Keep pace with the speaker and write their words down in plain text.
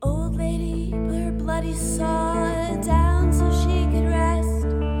Everybody saw her down so she could rest.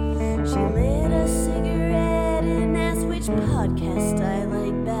 She lit a cigarette and asked which podcast I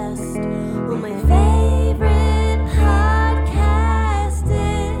like best. Well, my favorite podcast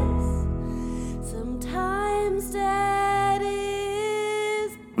is Sometimes Dad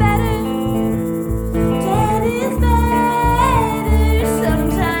is Better. Dad is better.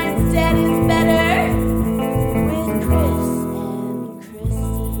 Sometimes Dad is better. With Chris and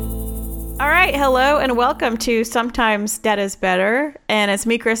Kristen. All right, hello and welcome to Sometimes Dad is Better. And it's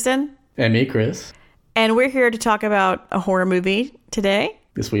me, Kristen. And me, Chris. And we're here to talk about a horror movie today.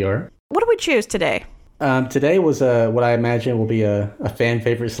 Yes, we are. What did we choose today? Today was what I imagine will be a fan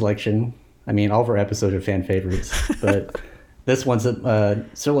favorite selection. I mean, all of our episodes are fan favorites, but this one's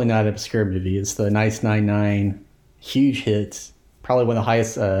certainly not an obscure movie. It's the Nice 99, huge hit, probably one of the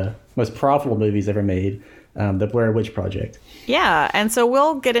highest, most profitable movies ever made, The Blair Witch Project. Yeah, and so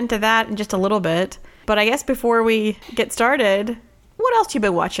we'll get into that in just a little bit. But I guess before we get started, what else you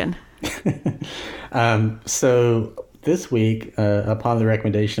been watching? So this week, upon the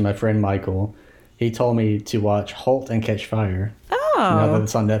recommendation of my friend Michael, he told me to watch *Halt and Catch Fire*. Oh. Now that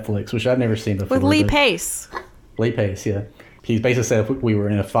it's on Netflix, which I've never seen before. With Lee Pace. Lee Pace, yeah. He basically said we were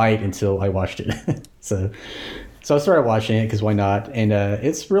in a fight until I watched it. So I started watching it because why not? And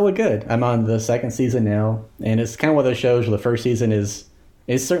it's really good. I'm on the second season now, and it's kind of one of those shows where the first season is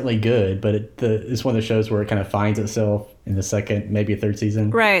certainly good, but it's one of those shows where it kind of finds itself in the second, maybe third season.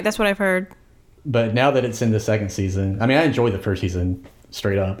 Right, that's what I've heard. But now that it's in the second season, I mean, I enjoyed the first season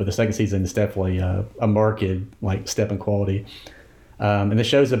straight up, but the second season is definitely a marked step in quality. And the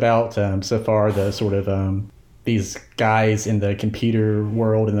show's about so far the sort of these guys in the computer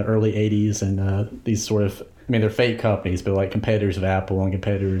world in the early 80s, and these sort of, I mean, they're fake companies, but like competitors of Apple and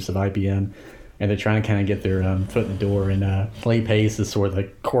competitors of IBM, and they're trying to kind of get their foot in the door. And Lee Pace is sort of the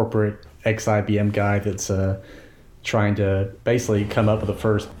corporate ex-IBM guy that's trying to basically come up with the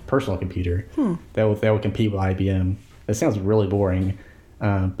first personal computer that will compete with IBM. That sounds really boring,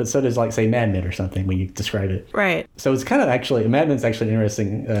 but so does, like, say, Mad Men or something when you describe it. Right. So it's kind of actually, Mad Men's actually an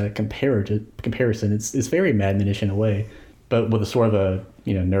interesting comparison. It's very Mad Men-ish in a way, but with a sort of a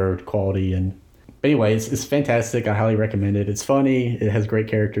nerd quality. And but anyway, it's fantastic. I highly recommend it. It's funny. It has great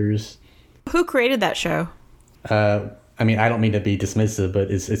characters. Who created that show? I mean, I don't mean to be dismissive,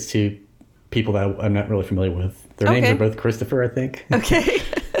 but it's two people that I'm not really familiar with. Their names are both Christopher, I think. Okay.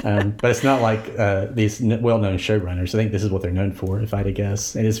 But it's not like these well-known showrunners. I think this is what they're known for, if I had to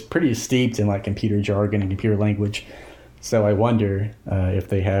guess. And it's pretty steeped in like computer jargon and computer language. So I wonder if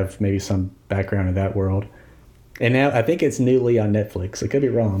they have maybe some background in that world. And now I think it's newly on Netflix. I could be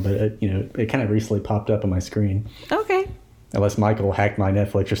wrong, but it kind of recently popped up on my screen. Okay. Unless Michael hacked my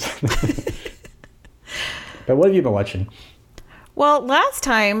Netflix or something. But what have you been watching? Well, last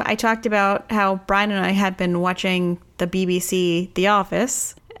time I talked about how Brian and I had been watching the BBC The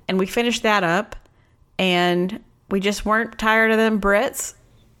Office, and we finished that up, and we just weren't tired of them Brits,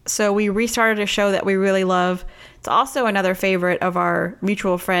 so we restarted a show that we really love. It's also another favorite of our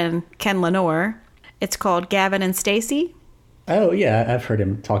mutual friend Ken Lenore. It's called Gavin and Stacey. Oh, yeah, I've heard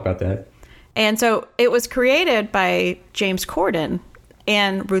him talk about that. And so it was created by James Corden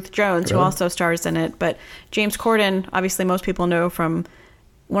and Ruth Jones, who also stars in it. But James Corden, obviously most people know from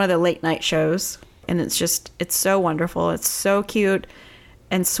one of the late night shows. And it's so wonderful. It's so cute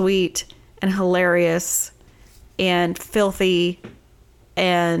and sweet and hilarious and filthy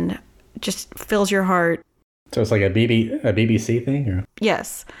and just fills your heart. So it's like a BBC thing? Or?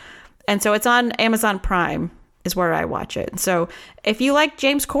 Yes. And so it's on Amazon Prime is where I watch it. So if you like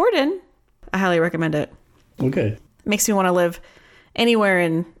James Corden, I highly recommend it. Well, good. Makes me want to live anywhere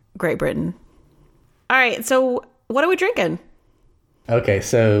in Great Britain. All right, so what are we drinking? Okay,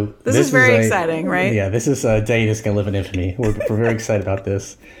 so this is very exciting, right? Yeah, this is a day that's going to live in infamy. We're very excited about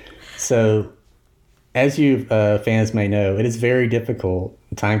this. So, as you fans may know, it is very difficult,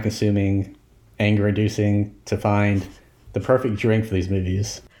 time-consuming, anger-inducing to find the perfect drink for these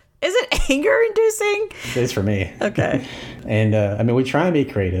movies. Is it anger-inducing? It is for me. Okay. And, I mean, we try and be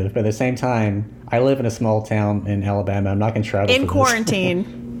creative, but at the same time, I live in a small town in Alabama. I'm not going to travel in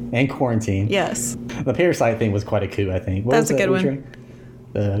quarantine. In quarantine. Yes. The Parasite thing was quite a coup, I think. That's a good one.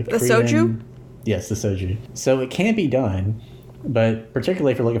 The soju? Yes, the soju. So it can be done, but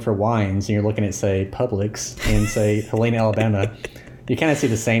particularly if you're looking for wines and you're looking at, say, Publix in, say, Helena, Alabama, you kind of see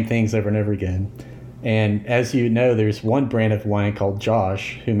the same things over and over again. And as you know, there's one brand of wine called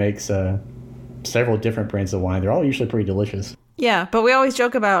Josh who makes several different brands of wine. They're all usually pretty delicious. Yeah, but we always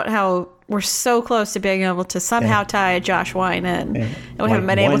joke about how we're so close to being able to somehow tie a Josh wine in. And we haven't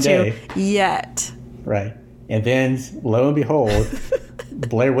been able to yet. Right. And then, lo and behold,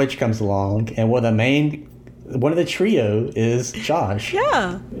 Blair Witch comes along, and one of the trio is Josh.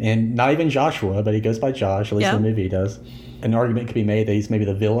 Yeah. And not even Joshua, but he goes by Josh, at least in the movie he does. An argument could be made that he's maybe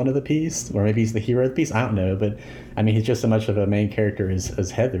the villain of the piece, or maybe he's the hero of the piece. I don't know, but I mean, he's just so much of a main character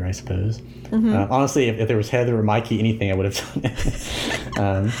as Heather, I suppose. Mm-hmm. Honestly, if there was Heather or Mikey, anything, I would have done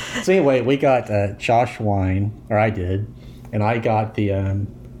it. So anyway, we got Josh wine, or I did, and I got the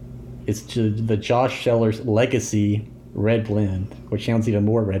Josh Sellers Legacy Red Blend, which sounds even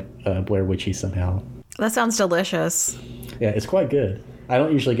more Blair Witchy somehow. That sounds delicious. Yeah, it's quite good. I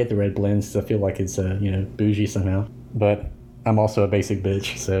don't usually get the red blends. I feel like it's bougie somehow. But I'm also a basic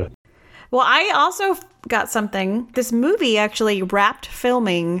bitch, so. Well, I also got something. This movie actually wrapped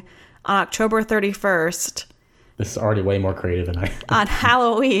filming on October 31st. This is already way more creative than I. On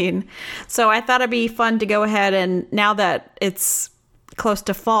Halloween. So I thought it'd be fun to go ahead and, now that it's close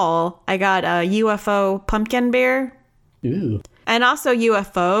to fall, I got a UFO pumpkin beer. Ooh. And also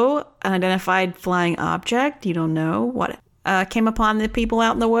UFO, unidentified flying object. You don't know what came upon the people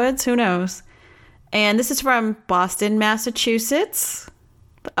out in the woods. Who knows? And this is from Boston, Massachusetts.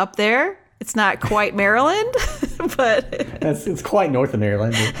 Up there. It's not quite Maryland, but... It's quite north of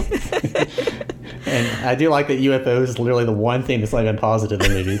Maryland. And I do like that UFO is literally the one thing that's not even positive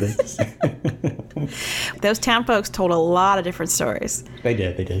in the movie. Those town folks told a lot of different stories. They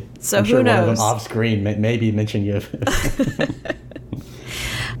did. So I'm who sure knows? One of them off screen maybe mention UFO.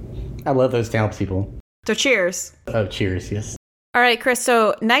 I love those townspeople. So cheers. Oh, cheers, yes. All right, Chris, so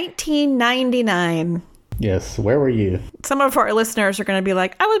 1999. Yes, where were you? Some of our listeners are going to be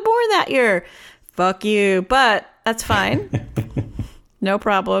like, I was born that year. Fuck you, but that's fine. No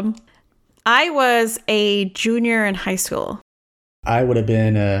problem. I was a junior in high school. I would have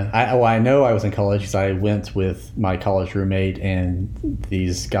been, I know I was in college because I went with my college roommate and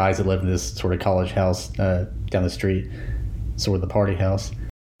these guys that lived in this sort of college house down the street, sort of the party house.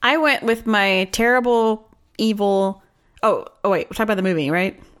 I went with my terrible, evil... Oh, wait, we're talking about the movie,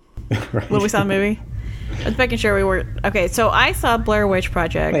 right? Right. When we saw the movie? I was making sure we were... Okay, so I saw Blair Witch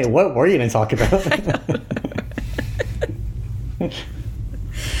Project. Wait, what were you going to talk about?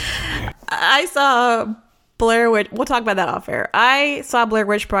 I saw Blair Witch... We'll talk about that off air. I saw Blair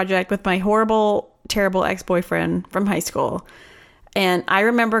Witch Project with my horrible, terrible ex-boyfriend from high school. And I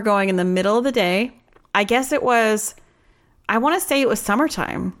remember going in the middle of the day. I guess it was... I want to say it was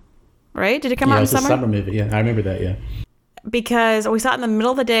summertime, right? Did it come out in summer? Yeah, it was a summer movie. Yeah, I remember that, yeah. Because we saw it in the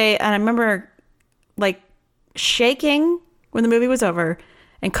middle of the day, and I remember like shaking when the movie was over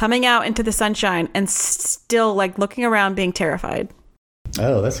and coming out into the sunshine and still like looking around being terrified.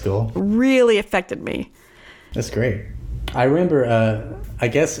 Oh, that's cool. Really affected me. That's great. I remember, I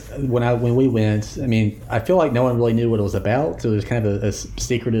guess when we went, I mean, I feel like no one really knew what it was about. So it was kind of a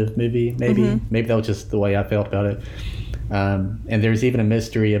secretive movie, maybe. Mm-hmm. Maybe that was just the way I felt about it. And there's even a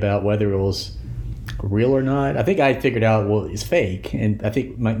mystery about whether it was real or not. I think I figured out, well, it's fake. And I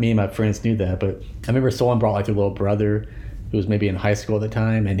think me and my friends knew that. But I remember someone brought like their little brother who was maybe in high school at the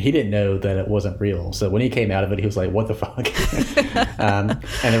time, and he didn't know that it wasn't real. So when he came out of it, he was like, what the fuck? And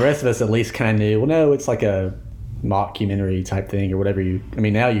the rest of us at least kind of knew, well, no, it's like a mockumentary type thing or whatever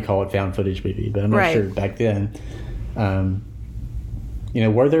now you call it found footage movie, but I'm not sure back then.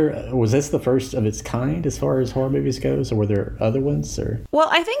 Was this the first of its kind as far as horror movies goes, or were there other ones? Or well,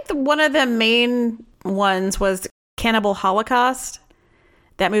 I think one of the main ones was Cannibal Holocaust.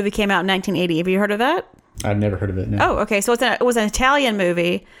 That movie came out in 1980. Have you heard of that? I've never heard of it. No. Oh, okay. So it was an Italian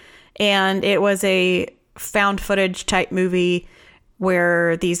movie, and it was a found footage type movie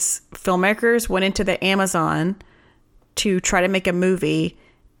where these filmmakers went into the Amazon to try to make a movie,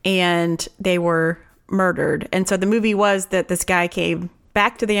 and they were murdered. And so the movie was that this guy came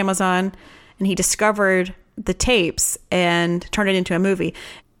back to the Amazon and he discovered the tapes and turned it into a movie.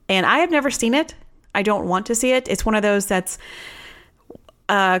 And I have never seen it. I don't want to see it. It's one of those that's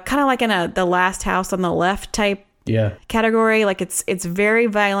kind of like in the Last House on the Left type category. Like it's very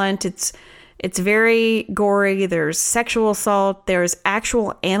violent. It's very gory. There's sexual assault. There's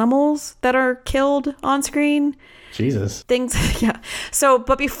actual animals that are killed on screen. Jesus. Things, yeah. So,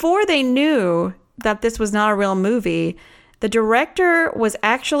 but before they knew that this was not a real movie, the director was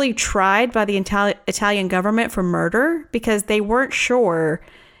actually tried by the Italian government for murder because they weren't sure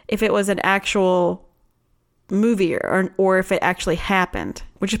if it was an actual movie or if it actually happened,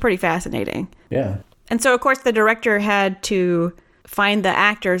 which is pretty fascinating. Yeah. And so, of course, the director had to find the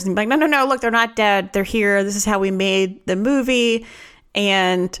actors and be like, no, look, they're not dead. They're here. This is how we made the movie.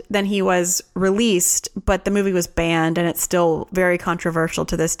 And then he was released, but the movie was banned, and it's still very controversial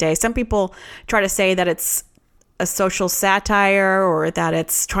to this day. Some people try to say that it's a social satire or that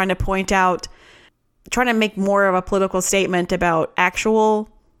it's trying to point out trying to make more of a political statement about actual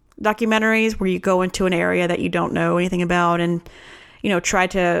documentaries where you go into an area that you don't know anything about and, try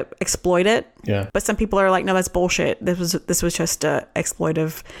to exploit it. Yeah. But some people are like, no, that's bullshit. This was just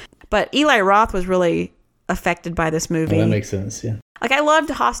exploitive. But Eli Roth was really affected by this movie. Well, that makes sense, yeah. Like, I loved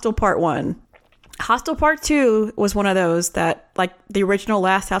Hostel Part 1. Hostel Part 2 was one of those that, like the original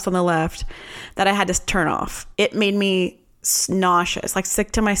Last House on the Left, that I had to turn off. It made me nauseous, like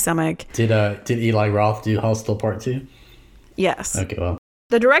sick to my stomach. Did Eli Roth do Hostel Part 2? Yes. Okay, well.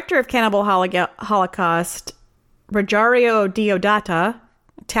 The director of Cannibal Holocaust, Rogerio Deodato,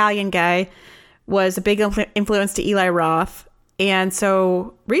 Italian guy, was a big influence to Eli Roth. And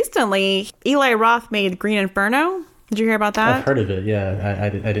so recently, Eli Roth made Green Inferno. Did you hear about that? I've heard of it, yeah. I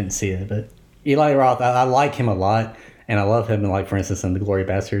didn't see it, but Eli Roth, I like him a lot, and I love him in, like, for instance, in The Glory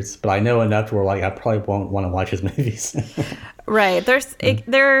Bastards, but I know enough to where, like, I probably won't want to watch his movies. Right.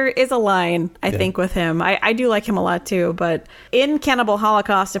 There is a line, I think, with him. I do like him a lot, too, but in Cannibal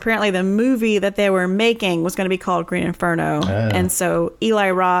Holocaust, apparently the movie that they were making was going to be called Green Inferno, and so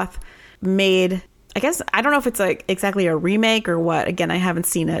Eli Roth made, I guess, I don't know if it's like exactly a remake or what. Again, I haven't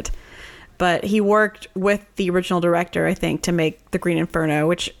seen it. But he worked with the original director, I think, to make The Green Inferno,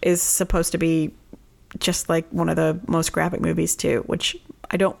 which is supposed to be just like one of the most graphic movies, too, which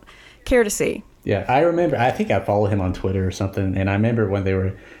I don't care to see. Yeah, I remember, I think I followed him on Twitter or something, and I remember when they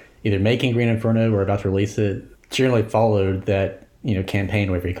were either making Green Inferno or about to release it, generally followed that, campaign,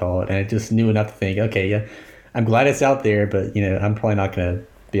 whatever you call it, and I just knew enough to think, okay, yeah, I'm glad it's out there, but, I'm probably not going to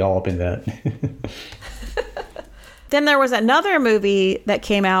be all up in that. Then there was another movie that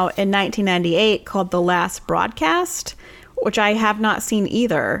came out in 1998 called The Last Broadcast, which I have not seen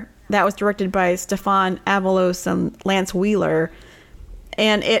either. That was directed by Stefan Avalos and Lance Wheeler.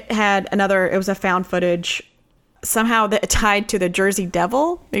 And it was a found footage somehow that tied to the Jersey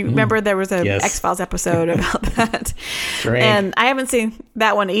Devil. Remember there was a X-Files episode about that. Great. And I haven't seen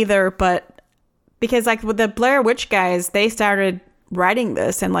that one either, but because like with the Blair Witch guys, they started writing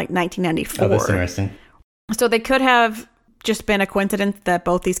this in like 1994. Oh, that's interesting. So they could have just been a coincidence that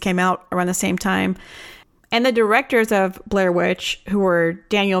both these came out around the same time. And the directors of Blair Witch, who were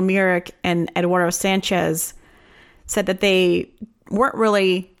Daniel Myrick and Eduardo Sanchez, said that they weren't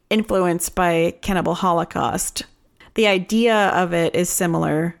really influenced by Cannibal Holocaust. The idea of it is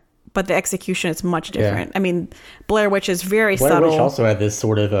similar, but the execution is much different. Yeah. I mean, Blair Witch is very subtle. Blair Witch also had this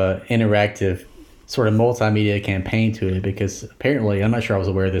sort of interactive, sort of multimedia campaign to it, because apparently, I'm not sure I was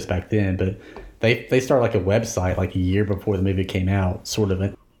aware of this back then, but they started like a website like a year before the movie came out, sort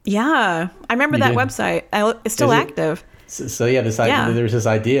of. Yeah, I remember that website. It's still active. So yeah, there's this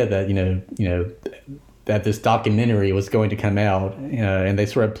idea that that this documentary was going to come out, and they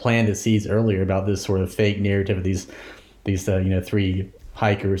sort of planted the seeds earlier about this sort of fake narrative of these 3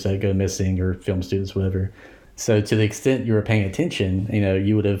 hikers that go missing, or film students, whatever. So to the extent you were paying attention,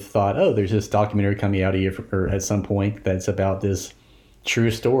 you would have thought, oh, there's this documentary coming out or at some point that's about this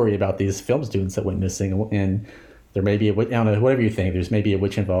true story about these film students that went missing, and there may be I don't know, whatever you think, there's maybe a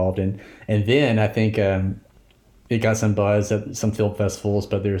witch involved, and then I think it got some buzz at some film festivals,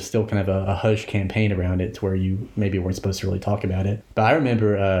 but there's still kind of a hush campaign around it to where you maybe weren't supposed to really talk about it. But I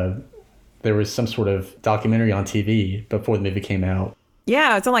remember there was some sort of documentary on TV before the movie came out.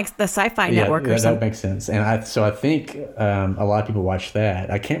 Yeah, it's on like the Sci-Fi Network or something. That makes sense. And I think a lot of people watched that.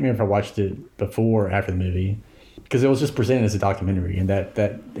 I can't remember if I watched it before or after the movie, because it was just presented as a documentary, and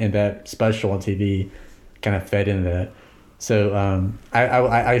that special on TV kind of fed into that. So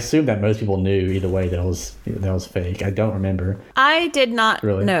I assume that most people knew either way that was fake. I don't remember. I did not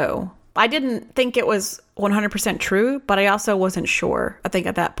know. I didn't think it was 100% true, but I also wasn't sure, I think,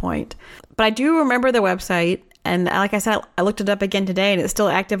 at that point. But I do remember the website, and like I said, I looked it up again today, and it's still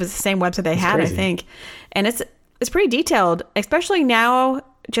active as the same website they had, crazy. I think. And it's pretty detailed, especially now,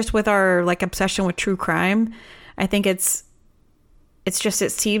 just with our like obsession with true crime. I think it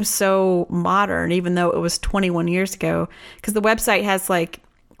seems so modern, even though it was 21 years ago, because the website has like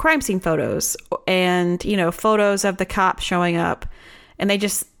crime scene photos and, photos of the cops showing up, and they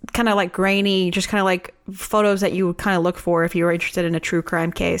just kind of like grainy, just kind of like photos that you would kind of look for if you were interested in a true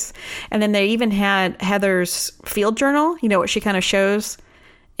crime case. And then they even had Heather's field journal, what she kind of shows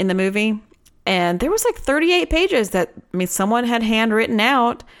in the movie. And there was like 38 pages that, someone had handwritten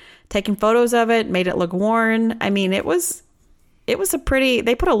out, taken photos of it, made it look worn. It was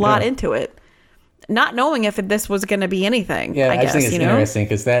they put a lot into it, not knowing if this was going to be anything. Yeah, I guess, think it's interesting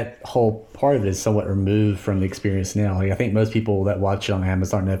because that whole part of it is somewhat removed from the experience now. Like, I think most people that watch it on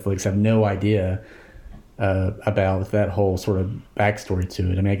Amazon, Netflix have no idea about that whole sort of backstory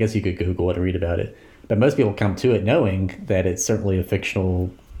to it. I guess you could Google it and read about it, but most people come to it knowing that it's certainly a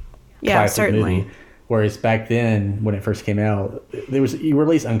fictional classic movie. Whereas back then, when it first came out, you were at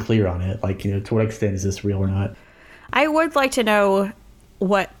least unclear on it. Like, to what extent is this real or not? I would like to know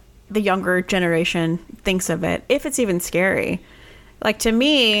what the younger generation thinks of it, if it's even scary. Like, to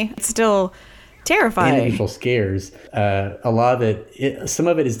me, it's still terrifying. Individual scares. A lot of it, some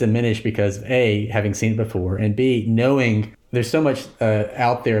of it is diminished because A, having seen it before, and B, knowing there's so much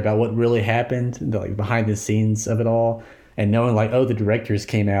out there about what really happened, like behind the scenes of it all. And knowing like, the directors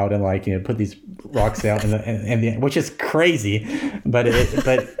came out and like, put these rocks out and which is crazy, but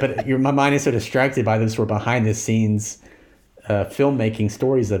my mind is so distracted by those sort of behind the scenes filmmaking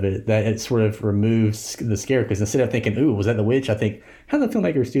stories of it that it sort of removes the scare. Because instead of thinking, ooh, was that the witch? I think, how do the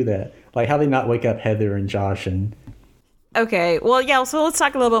filmmakers do that? Like, how they not wake up Heather and Josh and... Okay, well, yeah, so let's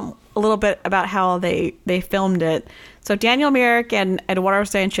talk a little bit about how they filmed it. So Daniel Myrick and Eduardo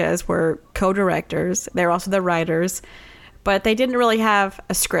Sanchez were co-directors. They're also the writers. But they didn't really have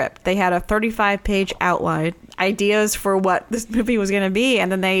a script. They had a 35-page outline, ideas for what this movie was going to be,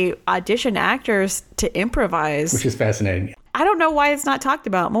 and then they auditioned actors to improvise. Which is fascinating. I don't know why it's not talked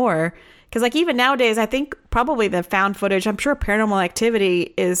about more. Because, like, even nowadays, I think probably the found footage, I'm sure Paranormal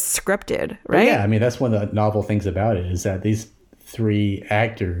Activity is scripted, right? Well, yeah, I mean, that's one of the novel things about it, is that these 3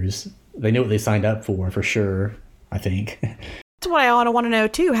 actors, they knew what they signed up for sure, I think. That's what I want to know,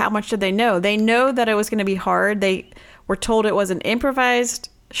 too. How much did they know? They know that it was going to be hard. They were told it was an improvised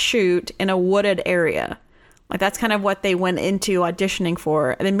shoot in a wooded area. Like, that's kind of what they went into auditioning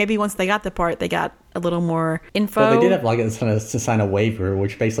for. And then maybe once they got the part, they got a little more info. But they did have like to sign a waiver,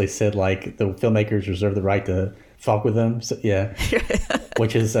 which basically said like the filmmakers reserve the right to fuck with them. So, yeah,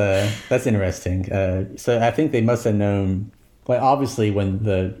 which is that's interesting. So I think they must have known. Like, obviously, when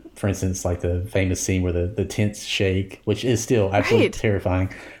for instance, like the famous scene where the tents shake, which is still absolutely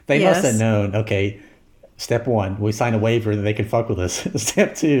terrifying. They must have known. Okay. Step 1, we sign a waiver that they can fuck with us.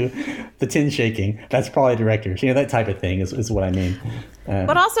 Step 2, the tin shaking. That's probably directors. That type of thing is what I mean.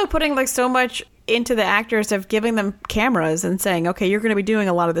 But also putting like so much into the actors of giving them cameras and saying, okay, you're going to be doing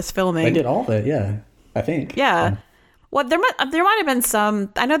a lot of this filming. They did all of it, yeah, I think. Yeah. Well, there might have been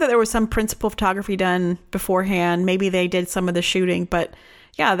some, I know that there was some principal photography done beforehand. Maybe they did some of the shooting, but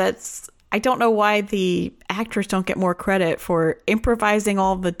yeah, I don't know why the actors don't get more credit for improvising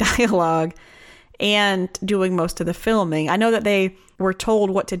all the dialogue and doing most of the filming. I know that they were told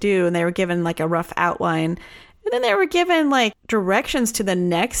what to do and they were given like a rough outline. And then they were given like directions to the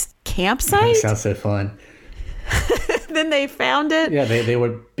next campsite. That sounds so fun. Then they found it. Yeah, they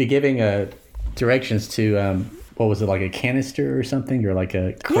would be giving directions to, what was it, like a canister or something? Or like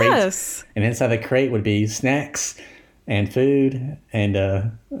a crate? Yes. And inside the crate would be snacks and food and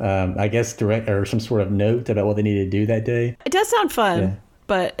I guess or some sort of note about what they needed to do that day. It does sound fun. Yeah.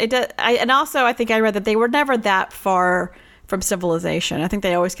 But it does, and also I think I read that they were never that far from civilization. I think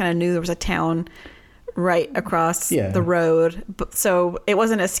they always kind of knew there was a town right across the road. So it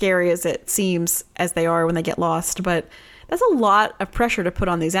wasn't as scary as it seems as they are when they get lost. But that's a lot of pressure to put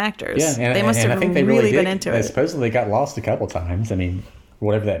on these actors. Yeah, and they must have I think they really been into it. Supposedly they got lost a couple times. I mean,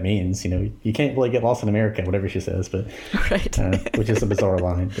 whatever that means. You can't really get lost in America, whatever she says. But right. Which is a bizarre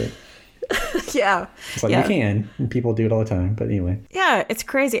line. But. Yeah. It's like you can. And people do it all the time. But anyway. Yeah, it's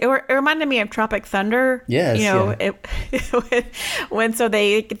crazy. It reminded me of Tropic Thunder. Yes. When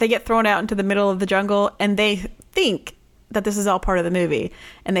they get thrown out into the middle of the jungle and they think that this is all part of the movie.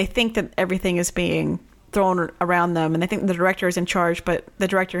 And they think that everything is being thrown around them. And they think the director is in charge, but the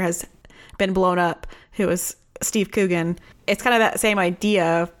director has been blown up, who is Steve Coogan. It's kind of that same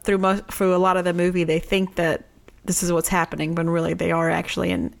idea through a lot of the movie. They think that this is what's happening, but really they are actually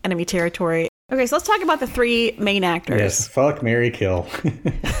in enemy territory. Okay, so let's talk about the 3 main actors. Yes, fuck, marry, kill.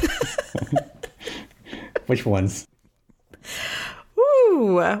 Which ones?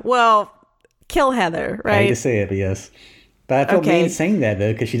 Ooh, well, kill Heather, right? I hate to say it, but yes. But I feel mean saying that,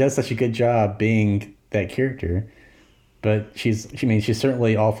 though, because she does such a good job being that character. But she's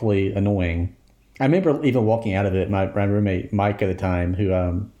certainly awfully annoying. I remember even walking out of it, my roommate Mike at the time, who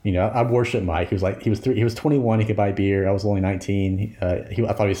I worshiped Mike. He was 21, he could buy beer. I was only 19. I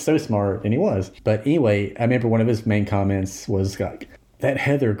thought he was so smart, and he was. But anyway, I remember one of his main comments was like, "That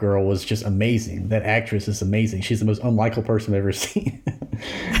Heather girl was just amazing. That actress is amazing. She's the most unlikable person I've ever seen."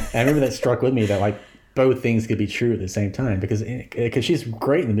 I remember that struck with me that like both things could be true at the same time because she's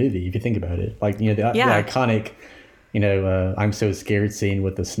great in the movie if you think about it. Like the iconic, I'm so scared scene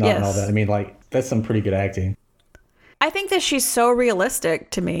with the snot and all that. I mean, like. That's some pretty good acting. I think that she's so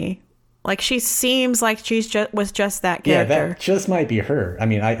realistic to me. Like, she seems like was just that character. Yeah, that just might be her. I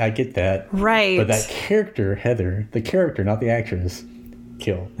mean, I get that. Right. But that character, Heather, the character, not the actress,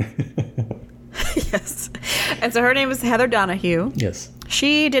 kill. Yes. And so her name is Heather Donahue. Yes.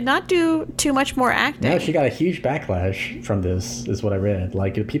 She did not do too much more acting. No, she got a huge backlash from this, is what I read.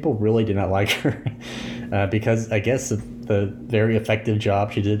 Like, people really did not like her because I guess of the very effective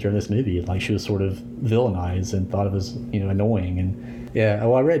job she did during this movie. Like, she was sort of villainized and thought it was, annoying. And yeah,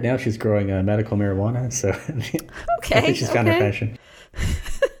 well, I read now she's growing medical marijuana, so okay, I think she's found her passion.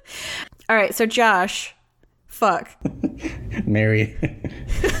 All right, so Josh, fuck. Mary.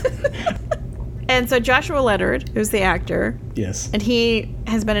 And so Joshua Leonard, who's the actor, Yes. and he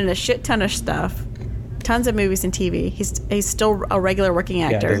has been in a shit ton of stuff, tons of movies and TV. He's still a regular working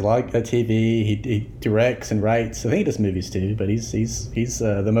actor. Yeah, does a lot of TV. He directs and writes. I think he does movies too, but he's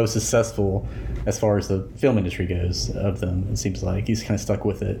the most successful as far as the film industry goes of them. It seems like he's kind of stuck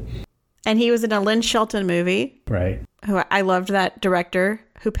with it. And he was in a Lynn Shelton movie. Right. Who I loved that director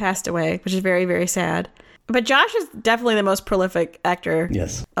who passed away, which is very, very sad. But Josh is definitely the most prolific actor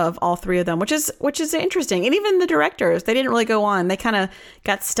Yes. of all three of them, which is interesting. And even the directors, they didn't really go on. They kind of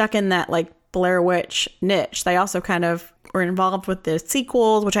got stuck in that like Blair Witch niche. They also kind of were involved with the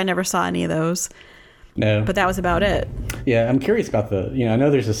sequels, which I never saw any of those. No. But that was about it. Yeah, I'm curious about I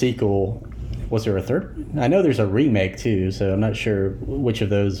know there's a sequel. Was there a third? I know there's a remake too, so I'm not sure which of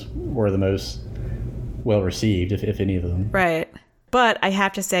those were the most well received, if any of them. Right. But I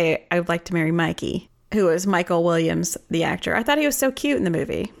have to say, I would like to marry Mikey, who is Michael Williams, the actor. I thought he was so cute in the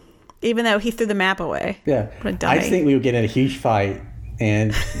movie, even though he threw the map away. Yeah. What a I dummy. just think we would get in a huge fight.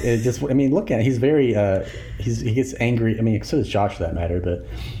 And it just, look at it. He's very, he gets angry. So does Josh for that matter. But,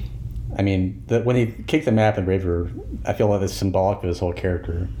 when he kicked the map in River, I feel like it's symbolic of his whole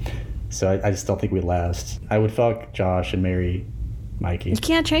character. So I just don't think we'd last. I would fuck Josh and marry Mikey. You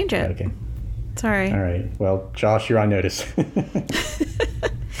can't change it. Okay. Sorry. All right. Well, Josh, you're on notice.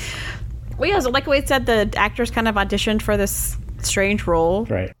 Well, yeah, so like we said, the actors kind of auditioned for this strange role.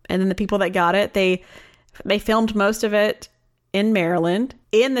 Right. And then the people that got it, they filmed most of it in Maryland,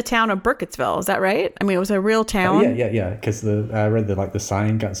 in the town of Burkittsville. Is that right? It was a real town. Yeah. Because I read that the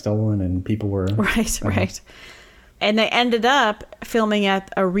sign got stolen and people were Right. And they ended up filming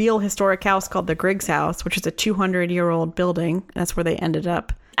at a real historic house called the Griggs House, which is a 200-year-old building. That's where they ended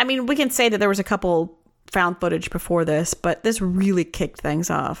up. We can say that there was a couple found footage before this, but this really kicked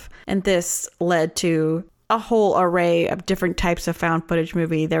things off. And this led to a whole array of different types of found footage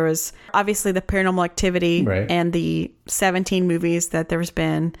movie. There was obviously the Paranormal Activity and the 17 movies that there's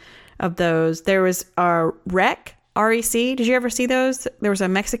been of those. There was REC. REC. Did you ever see those? There was a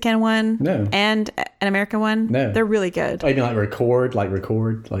Mexican one. No. And an American one. No. They're really good. Oh, you mean record?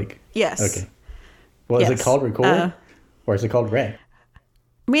 Yes. Okay. Well, is it called record? Or is it called REC?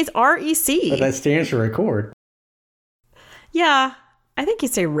 It's REC. But that stands for record. Yeah. I think you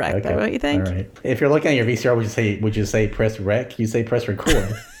say REC, Okay. though, don't you think? All right. If you're looking at your VCR, would you say press REC? You say press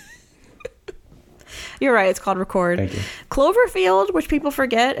record. You're right. It's called Record. Thank you. Cloverfield, which people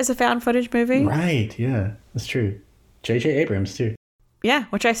forget, is a found footage movie. Right. Yeah. That's true. J.J. Abrams, too. Yeah,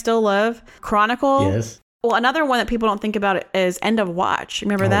 which I still love. Chronicle. Yes. Well, another one that people don't think about is End of Watch.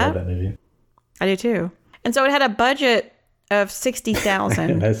 Remember that? I love that movie. I do, too. And so it had a budget of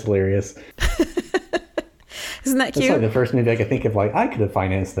 $60,000. That's hilarious. Isn't that That's cute? like the first movie I could think of. I could have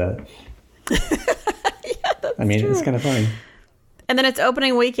financed that. Yeah, that's true. It's kind of funny. And then its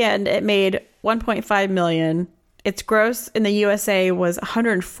opening weekend, it made $1.5 million. Its gross in the USA was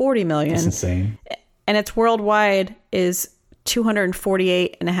 $140 million. That's insane. And its worldwide is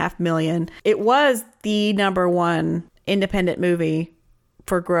 $248.5 million. It was the number one independent movie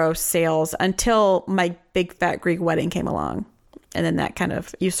for gross sales until My Big Fat Greek Wedding came along. And then that kind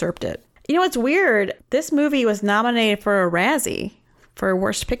of usurped it. You know what's weird? This movie was nominated for a Razzie for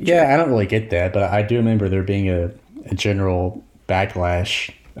Worst Picture. Yeah, I don't really get that, but I do remember there being a general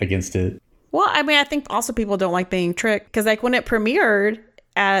backlash against it. Well, I think also people don't like being tricked because when it premiered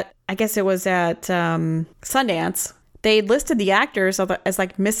at, I guess it was at Sundance, they listed the actors as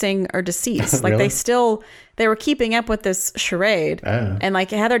missing or deceased. Really? They were keeping up with this charade. Oh. And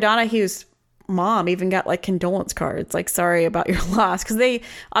Heather Donahue's mom even got condolence cards, sorry about your loss. Because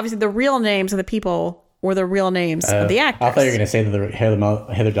obviously the real names of the people were the real names of the actors. I thought you were going to say that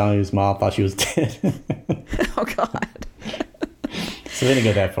Heather Donahue's mom thought she was dead. Oh, God. So they didn't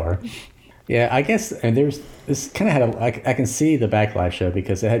go that far. Yeah, I guess, and this kind of had I can see the backlash though,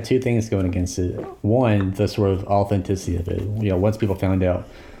 because it had two things going against it. One, the sort of authenticity of it. Once people found out,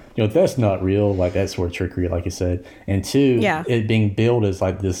 that's not real, that sort of trickery, like you said. And two, it being billed as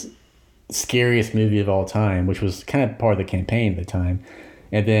this scariest movie of all time, which was kind of part of the campaign at the time.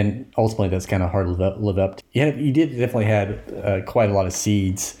 And then ultimately that's kind of hard to live up to. You did definitely had quite a lot of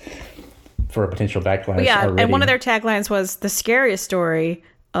seeds for a potential backlash. Yeah, already. and one of their taglines was, "The scariest story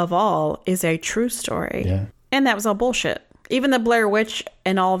of all is a true story." Yeah. And that was all bullshit. Even the Blair Witch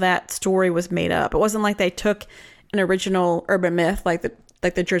and all that story was made up. It wasn't like they took an original urban myth like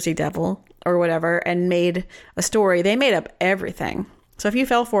the Jersey Devil or whatever and made a story. They made up everything. So if you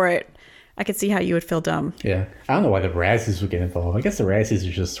fell for it, I could see how you would feel dumb. Yeah. I don't know why the Razzies would get involved. I guess the Razzies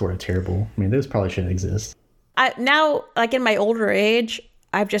are just sort of terrible. I mean, those probably shouldn't exist. Now, like in my older age,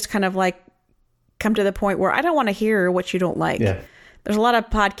 I've just kind of like come to the point where I don't want to hear what you don't like. Yeah. There's a lot of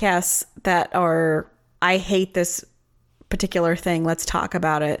podcasts that are, I hate this particular thing. Let's talk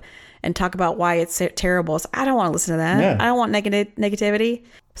about it and talk about why it's terrible. So I don't want to listen to that. Yeah. I don't want negativity.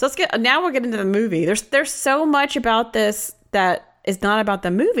 So we'll get into the movie. There's so much about this that is not about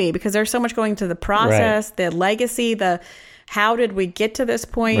the movie because there's so much going to the process, right. the legacy, how did we get to this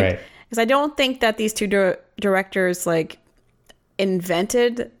point? Right. Because I don't think that these two directors like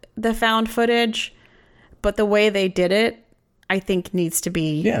invented the found footage, but the way they did it, I think needs to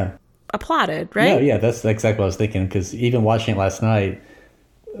be applauded, right? Yeah, that's exactly what I was thinking. Because even watching it last night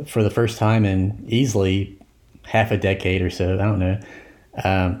for the first time in easily half a decade or so, I don't know.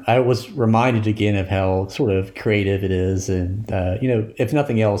 I was reminded again of how sort of creative it is, and if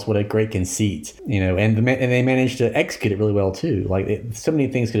nothing else, what a great conceit, and they managed to execute it really well too. Like so many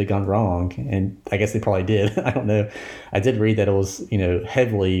things could have gone wrong, and I guess they probably did. I don't know. I did read that it was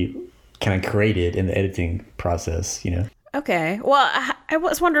heavily kind of created in the editing process. Okay. Well, I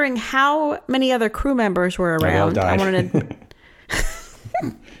was wondering how many other crew members were around. I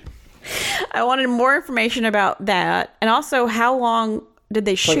wanted more information about that, and also how long did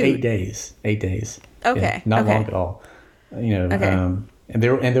they shoot? Like 8 days. 8 days. Okay. Yeah, not long at all. Okay. And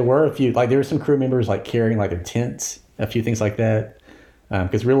there were a few, like there were some crew members like carrying like their tents, a few things like that.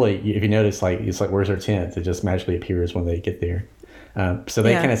 Because really, if you notice, like it's like where's their tent? It just magically appears when they get there. So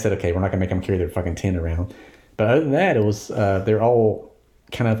they kind of said, okay, we're not gonna make them carry their fucking tent around. But other than that, it was they're all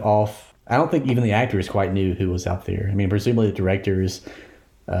kind of off. I don't think even the actors quite knew who was out there. I mean, presumably the directors,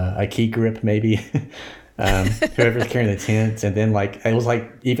 a key grip maybe. Whoever's carrying the tent, and then like it was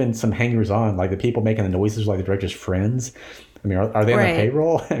like even some hangers on, like the people making the noises were like the director's friends. I mean, are they on the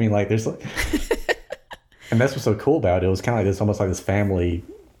payroll? I mean, like there's like, and that's what's so cool about it. It was kind of like this, almost like this family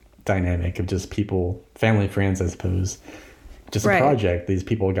dynamic of just people, family friends, I suppose. Just a project these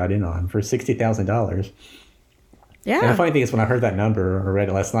people got in on for $60,000. Yeah. And the funny thing is, when I heard that number or read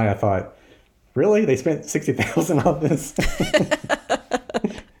it last night, I thought, really, they spent $60,000 on this?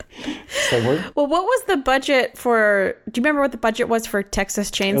 Well, what was the budget for? Do you remember what the budget was for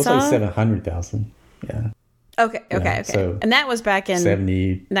Texas Chainsaw? It was like $700,000. Yeah. Okay. So and that was back in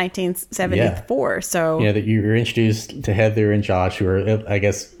 1974. Yeah. So that you're introduced to Heather and Josh, who are, I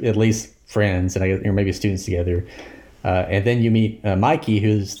guess, at least friends, and I guess or maybe students together. And then you meet Mikey,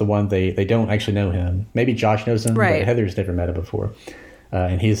 who's the one they don't actually know him. Maybe Josh knows him, but Heather's never met him before.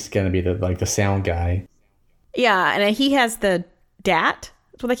 And he's going to be the sound guy. Yeah, and he has the DAT.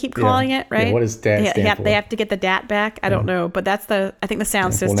 That's what they keep calling it, right? Yeah, what does DAT stand for? They have to get the DAT back. I don't know, but that's I think the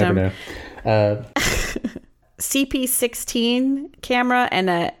sound system. We'll never know. CP16 camera and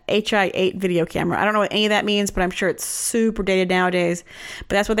a HI8 video camera. I don't know what any of that means, but I'm sure it's super dated nowadays.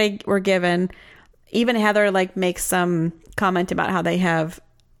 But that's what they were given. Even Heather makes some comment about how they have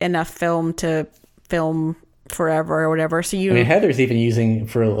enough film to film forever or whatever. So Heather's even using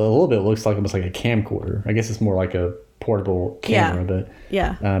for a little bit. It looks like almost like a camcorder. I guess it's more like a portable camera,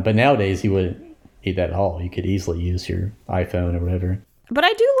 but nowadays you wouldn't need that at all. You could easily use your iPhone or whatever. But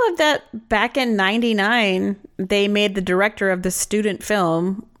I do love that back in '99 they made the director of the student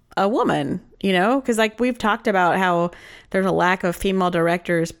film a woman. Because we've talked about how there's a lack of female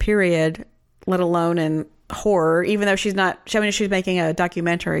directors, period, let alone in horror. Even though she's making a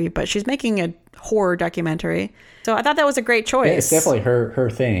documentary, but she's making a horror documentary. So I thought that was a great choice. Yeah, it's definitely her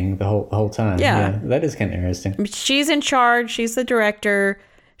thing the whole time. Yeah, that is kind of interesting. She's in charge. She's the director.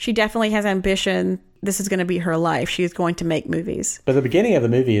 She definitely has ambition. This is going to be her life. She's going to make movies. But the beginning of the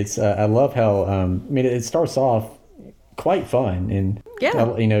movie, it's I love how it starts off quite fun, and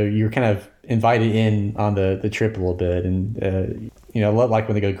you're kind of invited in on the trip a little bit, and I love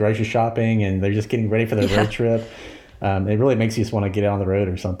when they go grocery shopping and they're just getting ready for their road trip. It really makes you just want to get out on the road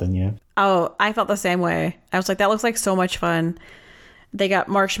or something. Yeah. Oh, I felt the same way. I was like, that looks like so much fun. They got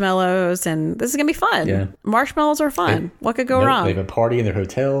marshmallows, and this is gonna be fun. Yeah. Marshmallows are fun. What could go wrong? They have a party in their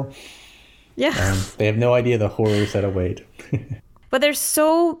hotel. Yeah. They have no idea the horrors that await. But there's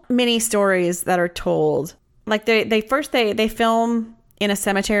so many stories that are told. Like they film in a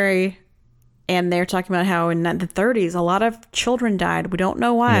cemetery, and they're talking about how in the 30s a lot of children died. We don't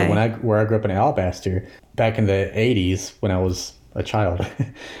know why. Where I grew up in Alabaster, back in the 80s when I was a child,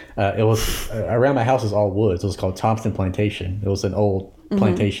 it was around my house was all woods. It was called Thompson Plantation. It was an old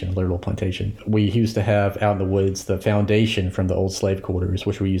plantation, a literal plantation. We used to have out in the woods the foundation from the old slave quarters,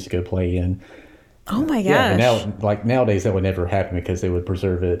 which we used to go play in. Oh my gosh. Yeah, now, like nowadays that would never happen because they would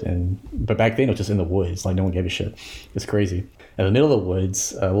preserve it. But back then it was just in the woods, like no one gave a shit. It's crazy. In the middle of the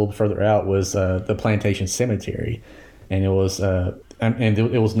woods, a little further out, was the plantation cemetery, and it was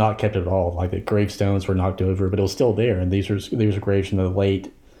it was not kept at all. Like the gravestones were knocked over, but it was still there. And these were graves from the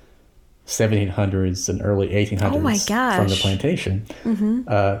late 1700s and early 1800s. Oh my gosh. From the plantation.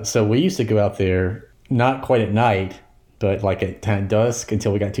 So we used to go out there, not quite at night, but like at kind of dusk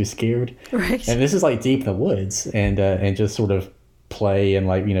until we got too scared. Right. And this is like deep in the woods, and just sort of play and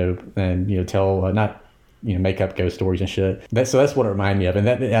like tell not make up ghost stories and shit. So that's what it reminded me of. And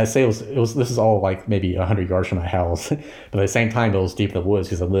that I say it was this is all like maybe 100 yards from my house, but at the same time it was deep in the woods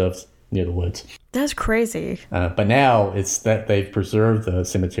because I lived near the woods. That's crazy. But now it's that they've preserved the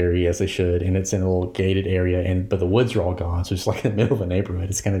cemetery as they should, and it's in a little gated area, but the woods are all gone, so it's like in the middle of a neighborhood.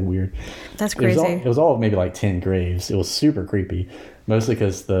 It's kind of weird. That's crazy. It was all maybe like 10 graves. It was super creepy, mostly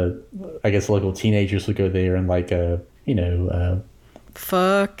because I guess local teenagers would go there and like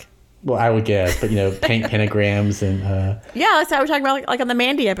fuck. Well, I would guess, but paint pentagrams and yeah, that's how we're talking about like on the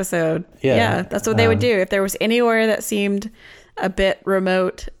Mandy episode. Yeah, that's what they would do if there was anywhere that seemed a bit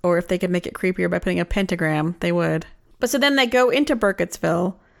remote, or if they could make it creepier by putting a pentagram, they would. But so then they go into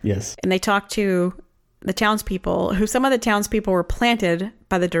Burkittsville. Yes. And they talk to the townspeople, who some of the townspeople were planted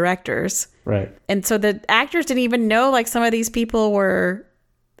by the directors. Right. And so the actors didn't even know like some of these people were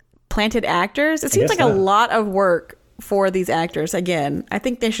planted actors. It seems like a lot of work for these actors. Again, I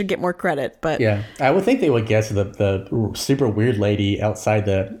think they should get more credit, but yeah, I would think they would guess the super weird lady outside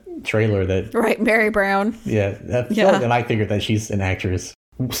the trailer that right, Mary Brown. Yeah, and I figured that she's an actress.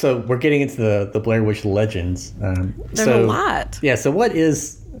 So we're getting into the Blair Witch legends. There's a lot. Yeah. So what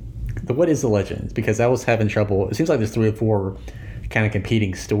is the legend? Because I was having trouble. It seems like there's 3 or 4 kind of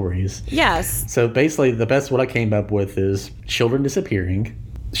competing stories. Yes. So basically, the best what I came up with is children disappearing.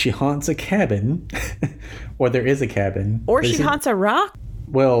 She haunts a cabin, or there is a cabin, or she haunts a rock.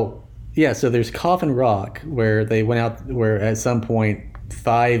 Well, yeah. So there's Coffin Rock, where they went out, where at some point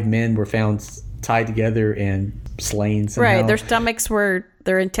 5 men were found tied together and slain somehow. Right,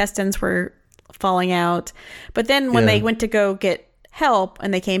 their intestines were falling out, but then when they went to go get help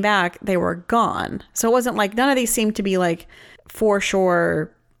and they came back, they were gone. So it wasn't like, none of these seemed to be like for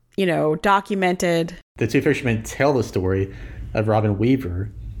sure, documented. The 2 fishermen tell the story of Robin Weaver,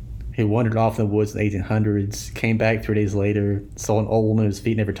 who wandered off in the woods in the 1800s, came back 3 days later, saw an old woman whose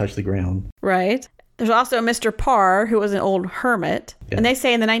feet never touched the ground. Right. There's also Mr. Parr, who was an old hermit. Yeah. And they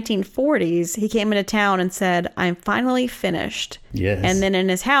say in the 1940s, he came into town and said, "I'm finally finished." Yes. And then in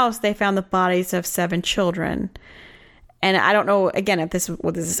his house, they found the bodies of 7 children. And I don't know, again, if this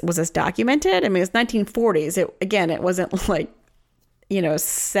was documented. I mean, it's 1940s. It wasn't like,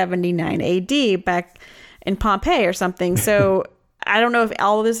 79 AD back in Pompeii or something. So I don't know if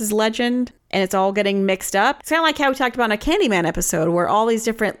all of this is legend and it's all getting mixed up. It's kind of like how we talked about in a Candyman episode, where all these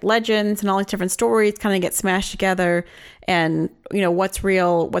different legends and all these different stories kind of get smashed together, and what's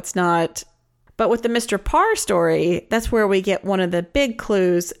real, what's not. But with the Mr. Parr story, that's where we get one of the big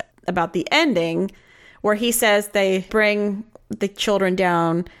clues about the ending, where he says they bring the children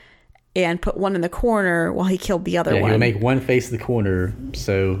down and put one in the corner while he killed the other one. He would make one face in the corner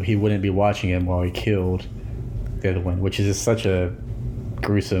so he wouldn't be watching him while he killed the other one, which is just such a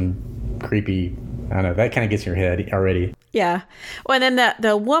gruesome, creepy, I don't know, that kind of gets in your head already. Yeah. Well, and then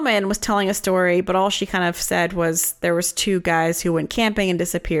the woman was telling a story, but all she kind of said was there was 2 guys who went camping and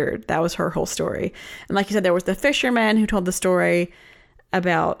disappeared. That was her whole story. And like you said, there was the fisherman who told the story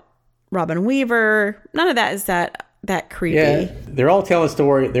about Robin Weaver. None of that is that creepy. Yeah, they're all telling a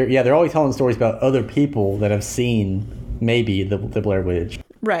story. They're always telling stories about other people that have seen maybe the Blair Witch.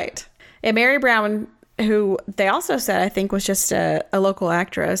 Right. And Mary Brown, who they also said, I think, was just a local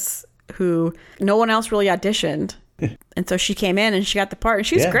actress who no one else really auditioned. And so she came in and she got the part, and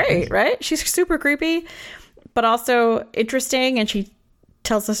she's great, right? She's super creepy, but also interesting. And she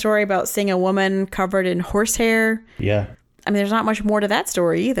tells the story about seeing a woman covered in horsehair. Yeah. I mean, there's not much more to that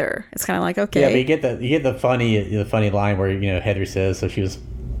story either. It's kind of like, okay. Yeah, but you get the funny line where, Heather says, so she was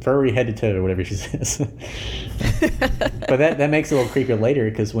furry head to toe, or whatever she says. But that makes it a little creepier later,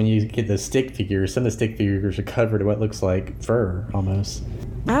 because when you get the stick figures, some of the stick figures are covered in what looks like fur almost.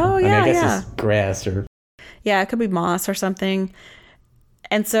 Oh, yeah, I guess it's grass or... Yeah, it could be moss or something.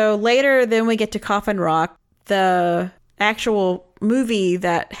 And so later, then we get to Coffin Rock. The actual movie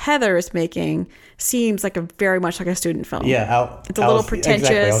that Heather is making seems like very much like a student film. Yeah, it's a little pretentious.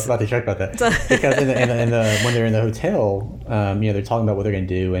 Exactly, I was about to joke about that because when they're in the hotel, they're talking about what they're going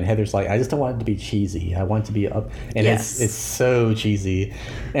to do, and Heather's like, "I just don't want it to be cheesy. I want it to be up," and Yes. it's so cheesy,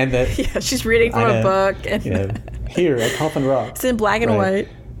 and Yeah, she's reading from a book, and here at Coffin Rock, it's in black and white.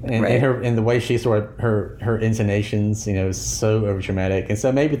 And, Right. and the way she sort of her intonations, is so over dramatic. And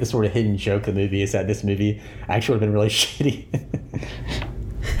so maybe the sort of hidden joke of the movie is that this movie actually would have been really shitty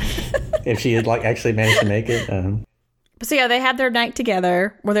if she had actually managed to make it. So yeah, they had their night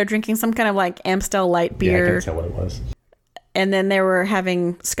together where they're drinking some kind of Amstel light Yeah, I beer, couldn't tell what it was. and then they were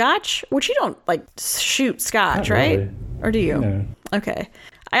having scotch, which you don't shoot scotch, Not right? really. Or do you? No. Okay.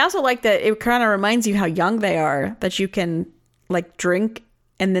 I also like that it kind of reminds you how young they are, that you can drink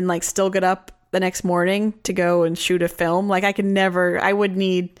and then still get up the next morning to go and shoot a film. I would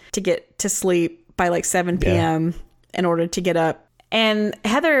need to get to sleep by 7 p.m. in order to get up. And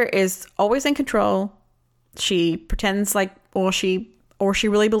Heather is always in control. She pretends she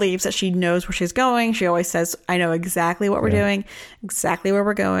really believes that she knows where she's going. She always says, "I know exactly what we're doing, exactly where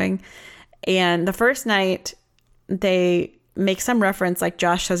we're going." And the first night, they make some reference,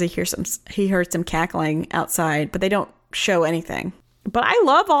 Josh says he heard some cackling outside, but they don't show anything. But I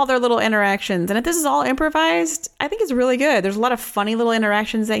love all their little interactions. And if this is all improvised, I think it's really good. There's a lot of funny little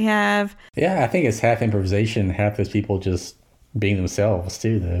interactions they have. Yeah, I think it's half improvisation, half those people just being themselves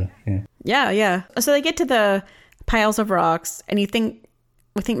too, though. Yeah. So they get to the piles of rocks, and we think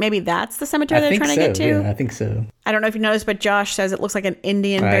maybe that's the cemetery they're trying to get to? Yeah, I think so. I don't know if you noticed, but Josh says it looks like an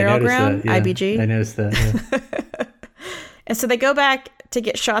Indian burial ground, IBG. I noticed that, yeah. And so they go back to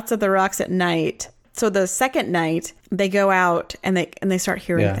get shots of the rocks at night. So the second night, they go out and they start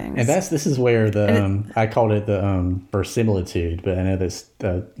hearing things. And this is where I called it the verisimilitude, but I know that's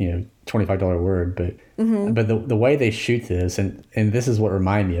 $25 word, but the way they shoot this, and this is what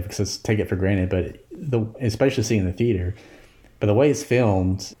reminded me of, because I take it for granted, but especially seeing in the theater, but the way it's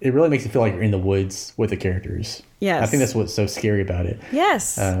filmed, it really makes it feel like you're in the woods with the characters. Yes. I think that's what's so scary about it.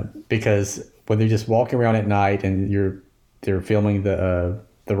 Yes. Because when they're just walking around at night and they're filming the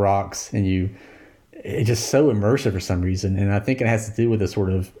rocks, and it's just so immersive for some reason. And I think it has to do with the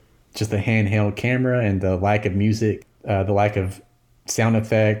sort of just the handheld camera and the lack of music, the lack of sound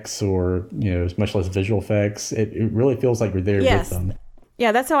effects, or much less visual effects. It really feels like we're there with them.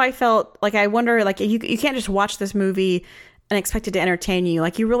 Yeah, that's how I felt. I wonder, you can't just watch this movie and expect it to entertain you.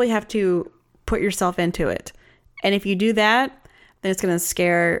 You really have to put yourself into it. And if you do that, then it's going to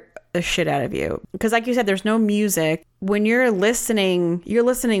scare the shit out of you. Because like you said, there's no music. When you're listening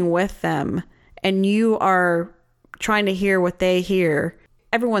with them, and you are trying to hear what they hear.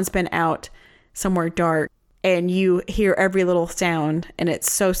 Everyone's been out somewhere dark, and you hear every little sound, and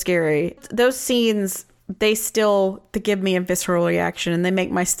it's so scary. Those scenes, they give me a visceral reaction, and they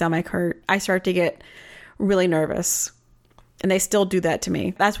make my stomach hurt. I start to get really nervous, and they still do that to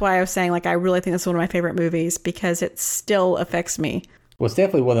me. That's why I was saying, I really think this is one of my favorite movies, because it still affects me. Well, it's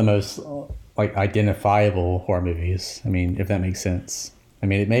definitely one of the most identifiable horror movies. I mean, if that makes sense. I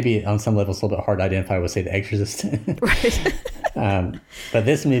mean, it may be on some levels a little bit hard to identify with, say, The Exorcist. Right. But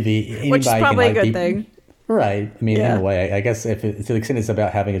this movie, anybody which is probably can, a good thing. Right. I mean, in a way, I guess to the extent it's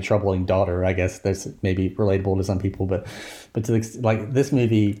about having a troubling daughter, I guess that's maybe relatable to some people. But to this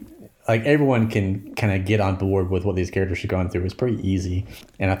movie, everyone can kind of get on board with what these characters are going through. It's pretty easy,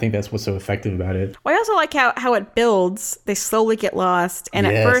 and I think that's what's so effective about it. Well, I also like how it builds. They slowly get lost, and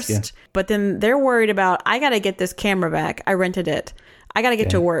at first, but then they're worried about, I got to get this camera back. I rented it. I got to get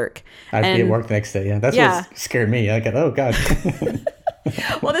to work. I'd be at work the next day. Yeah, that's what scared me. I got, oh God.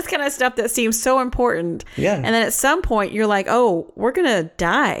 Well, this kind of stuff that seems so important. Yeah. And then at some point you're like, oh, we're going to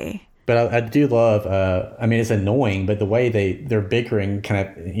die. But I do love, I mean, it's annoying, but the way they're bickering kind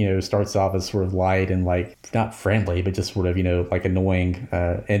of, starts off as sort of light and not friendly, but just sort of, annoying.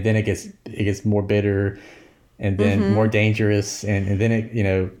 And then it gets more bitter, and then more dangerous. And then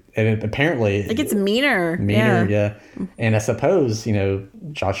it, and apparently it gets meaner. Yeah. And I suppose,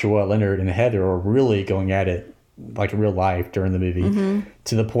 Joshua, Leonard, and Heather are really going at it in real life during the movie,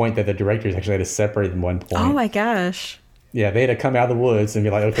 to the point that the directors actually had to separate them at one point. Oh my gosh. Yeah, they had to come out of the woods and be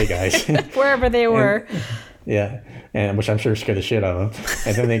like, okay, guys. Wherever they were. And which I'm sure scared the shit out of them.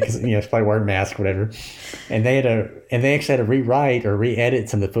 And then they, probably wearing masks or whatever. And they actually had to rewrite or re-edit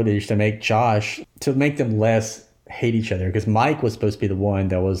some of the footage to make them less hate each other, because Mike was supposed to be the one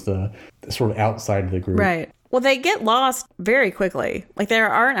that was the sort of outside of the group. Right. Well, they get lost very quickly. They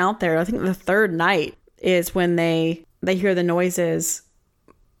aren't out there. I think the third night is when they hear the noises,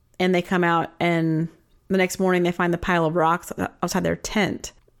 and they come out, and the next morning they find the pile of rocks outside their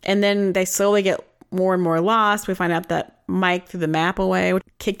tent. And then they slowly get more and more lost. We find out that Mike threw the map away,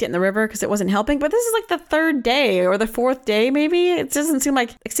 kicked it in the river because it wasn't helping. But this is like the third day or the fourth day, maybe. It doesn't seem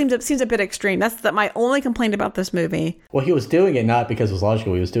like it seems a bit extreme. That's my only complaint about this movie. Well, he was doing it not because it was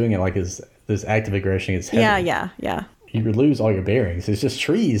logical. He was doing it like this act of aggression against Heather. Yeah. You lose all your bearings. It's just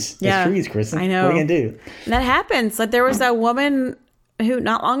trees. Yeah, it's trees, Kristen. I know. What are you gonna do? And that happens. Like there was that woman who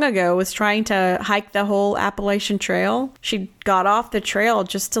not long ago was trying to hike the whole Appalachian Trail. She got off the trail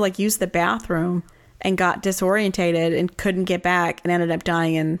just to like use the bathroom and got disorientated and couldn't get back and ended up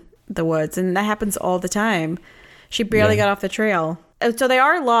dying in the woods. And that happens all the time. She barely got off the trail. So they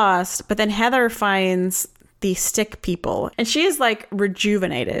are lost, but then Heather finds the stick people and she is like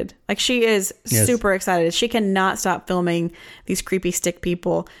rejuvenated. Like she is super excited. She cannot stop filming these creepy stick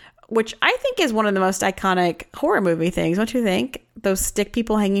people, which I think is one of the most iconic horror movie things. Don't you think? Those stick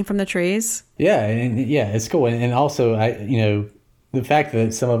people hanging from the trees. Yeah, it's cool. And also, the fact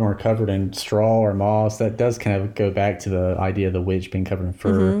that some of them are covered in straw or moss, that does kind of go back to the idea of the witch being covered in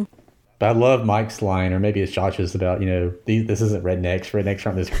fur. Mm-hmm. But I love Mike's line, or maybe it's Josh's, about, this isn't rednecks. Rednecks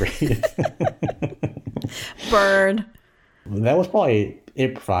aren't this great. Bird. That was probably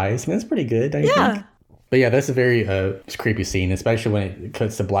improvised. I mean, that's pretty good, don't you think? But yeah, that's a very creepy scene, especially when it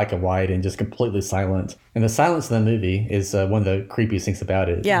cuts to black and white and just completely silent. And the silence in the movie is one of the creepiest things about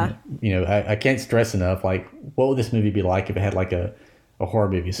it. Yeah. I can't stress enough, like, what would this movie be like if it had like a horror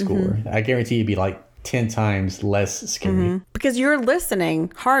movie score? Mm-hmm. I guarantee it'd be like 10 times less scary. Mm-hmm. Because you're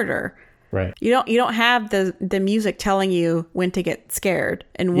listening harder. Right. You don't have the music telling you when to get scared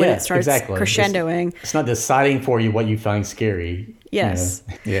and when it starts crescendoing. It's not deciding for you what you find scary. Yes.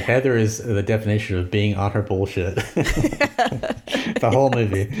 Yeah, Heather is the definition of being on her bullshit. The whole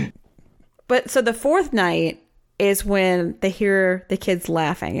movie. But so the fourth night is when they hear the kids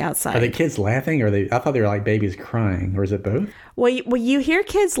laughing outside. Are the kids laughing, or I thought they were like babies crying, or is it both? Well, you hear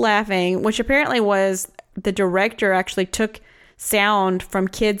kids laughing, which apparently was the director actually took sound from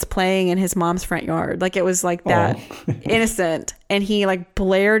kids playing in his mom's front yard. Like it was like that innocent, and he like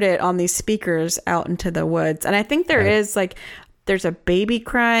blared it on these speakers out into the woods. And I think there's a baby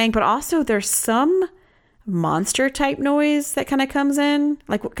crying, but also there's some monster type noise that kind of comes in,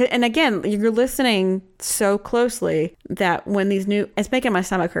 like, and again, you're listening so closely that when it's making my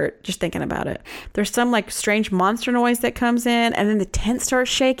stomach hurt just thinking about it. There's some like strange monster noise that comes in, and then the tent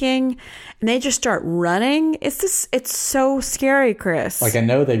starts shaking and they just start running. It's so scary, Chris. Like, I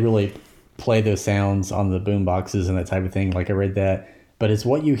know they really play those sounds on the boom boxes and that type of thing, like I read that, but is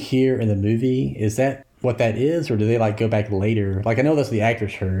what you hear in the movie, is that what that is, or do they like go back later? Like, I know that's what the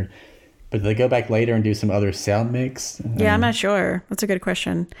actors heard, but do they go back later and do some other sound mix? Yeah, I'm not sure. That's a good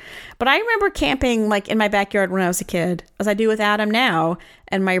question. But I remember camping like in my backyard when I was a kid, as I do with Adam now,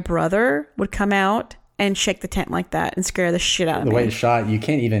 and my brother would come out and shake the tent like that and scare the shit out of me. The way it's shot, you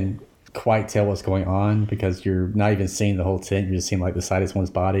can't even quite tell what's going on because you're not even seeing the whole tent. You're just seeing like the side of someone's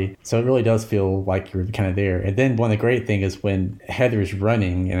body. So it really does feel like you're kind of there. And then one of the great things is when Heather's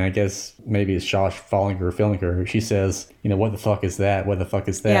running, and I guess maybe it's Josh following her or filming her, she says, what the fuck is that? What the fuck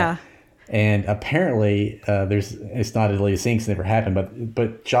is that? Yeah. And apparently, it's not a deleted scene because it never happened,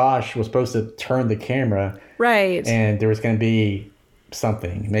 but Josh was supposed to turn the camera. Right. And there was going to be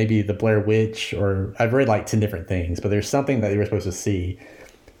something, maybe the Blair Witch, or I've read like 10 different things, but there's something that they were supposed to see,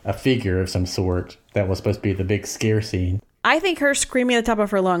 a figure of some sort that was supposed to be the big scare scene. I think her screaming at the top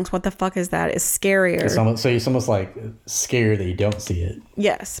of her lungs, what the fuck is that, is scarier. It's almost like scared that you don't see it.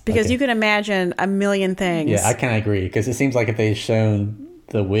 Yes, because you can imagine a million things. Yeah, I kind of agree, because it seems like if they shown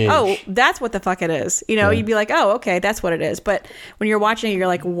the witch. Oh, that's what the fuck it is. You'd be like, oh, okay, that's what it is. But when you're watching it, you're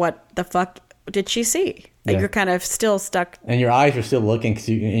like, what the fuck did she see? Like, you're kind of still stuck. And your eyes are still looking, because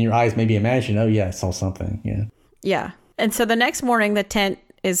in your eyes maybe imagine, oh yeah, I saw something. Yeah. Yeah. And so the next morning, the tent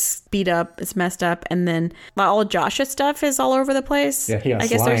is beat up, it's messed up, and then all Josh's stuff is all over the place. Yeah, I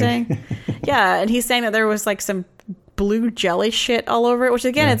guess they're saying. Yeah, and he's saying that there was like some blue jelly shit all over it, which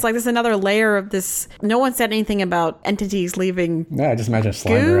again, it's like this another layer of this. No one said anything about entities leaving. Yeah, I just imagine a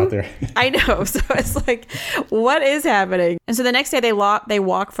Slimer out there. I know. So it's like, what is happening? And so the next day they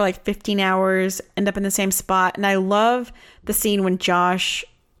walk for like 15 hours, end up in the same spot. And I love the scene when Josh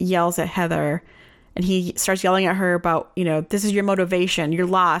yells at Heather. And he starts yelling at her about, this is your motivation. You're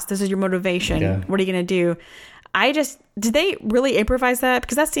lost. This is your motivation. Yeah. What are you going to do? Did they really improvise that?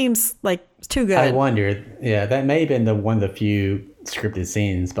 Because that seems like too good. I wondered. Yeah, that may have been one of the few scripted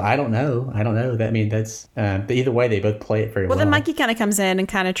scenes, but I don't know. That's either way, they both play it very well. Well, then Mikey kind of comes in and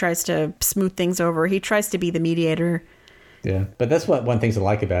kind of tries to smooth things over. He tries to be the mediator. Yeah, but that's one of the things I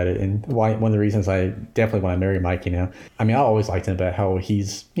like about it, and why one of the reasons I definitely want to marry Mikey now. I mean, I always liked him about how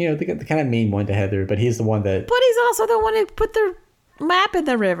he's, the kind of mean one to Heather, but he's the one that... But he's also the one who put the map in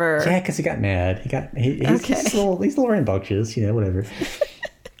the river? Yeah, because he got mad. He's little rambunctious, whatever.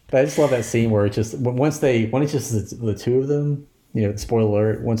 But I just love that scene where it's just when it's just the two of them.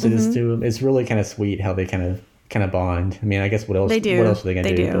 Spoiler alert. Once it is two of them, it's really kind of sweet how they kind of bond. I mean, I guess what else? They do. What else are they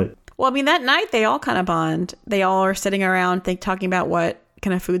gonna do? But, well, I mean, that night they all kind of bond. They all are sitting around, talking about what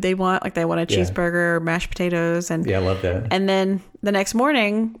kind of food they want. Like they want a cheeseburger or mashed potatoes, and I love that. And then the next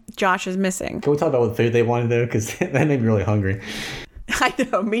morning, Josh is missing. Can we talk about what food they wanted though? Because that made me really hungry. I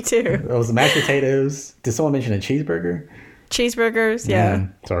know, me too. It was the mashed potatoes. Did someone mention a cheeseburger? Cheeseburgers, yeah.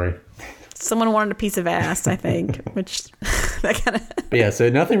 Sorry. Someone wanted a piece of ass, I think, which that kind of. But yeah, so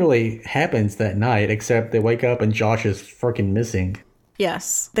nothing really happens that night except they wake up and Josh is freaking missing.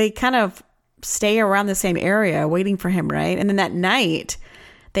 Yes, they kind of stay around the same area waiting for him, right? And then that night,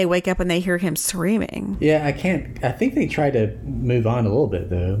 they wake up and they hear him screaming. Yeah, I think they tried to move on a little bit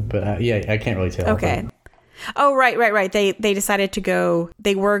though, but I can't really tell. Okay. Oh, right. They decided to go.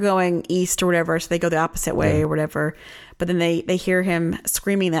 They were going east or whatever, so they go the opposite way or whatever. But then they hear him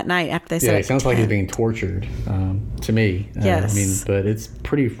screaming that night after they said it sounds like he's being tortured to me. Yes. I mean, but it's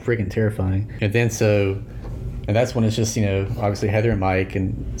pretty freaking terrifying. And that's when it's just, obviously Heather and Mike.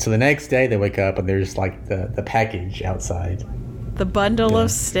 And so the next day they wake up and there's like the package outside. The bundle of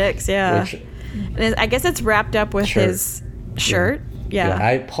sticks, yeah. And I guess it's wrapped up with his shirt. Yeah.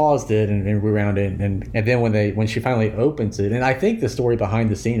 I paused it and rewound it, and then when she finally opens it, and I think the story behind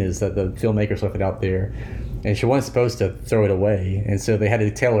the scene is that the filmmakers left it out there, and she wasn't supposed to throw it away, and so they had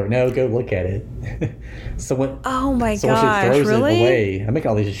to tell her, no, go look at it. Oh my gosh, when she throws really? it away, I'm making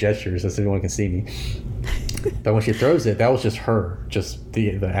all these gestures so everyone can see me. But when she throws it, that was just her, just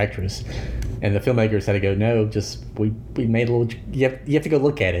the actress. And the filmmakers had to go, no, just we made a little. You have to go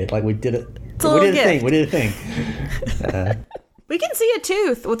look at it. Like we did it. We did a thing. We can see a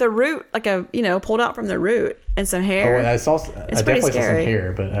tooth with a root, like pulled out from the root, and some hair. I definitely saw some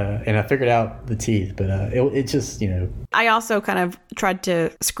hair, but and I figured out the teeth, but it just I also kind of tried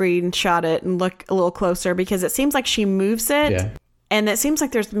to screenshot it and look a little closer because it seems like she moves it. Yeah. And it seems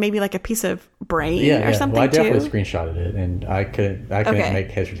like there's maybe like a piece of brain or something well, I definitely too. screenshotted it, and I couldn't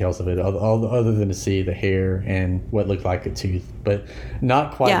make heads or tails of it other than to see the hair and what looked like a tooth, but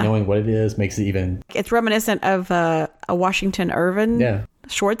not quite knowing what it is makes it even. It's reminiscent of a Washington Irving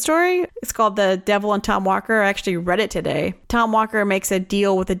short story. It's called The Devil and Tom Walker. I actually read it today. Tom Walker makes a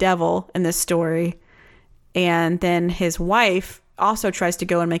deal with the devil in this story, and then his wife also tries to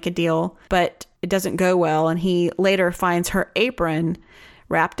go and make a deal, but it doesn't go well, and he later finds her apron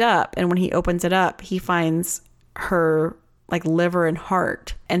wrapped up, and when he opens it up, he finds her like liver and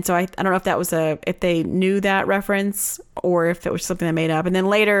heart. And so I don't know if that was if they knew that reference or if it was something they made up. And then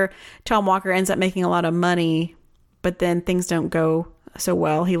later Tom Walker ends up making a lot of money, but then things don't go so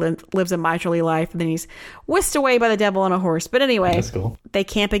well. He lives a miserly life, and then he's whisked away by the devil on a horse. But anyway, that's cool. They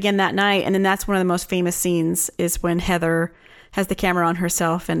camp again that night, and then that's one of the most famous scenes is when Heather has the camera on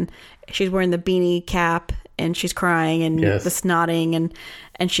herself, and she's wearing the beanie cap, and she's crying, and the snotting,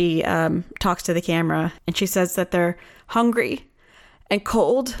 and she talks to the camera, and she says that they're hungry and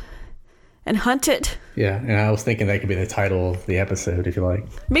cold and hunted. Yeah, and I was thinking that could be the title of the episode, if you like.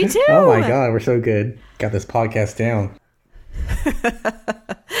 Me too. Oh my God, we're so good. Got this podcast down.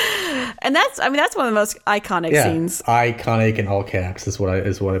 And that's one of the most iconic scenes. Iconic in all caps is what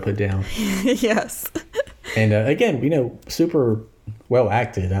I put down. Yes. And again, super well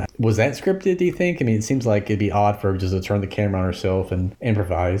acted. Was that scripted, do you think? I mean, it seems like it'd be odd for her just to turn the camera on herself and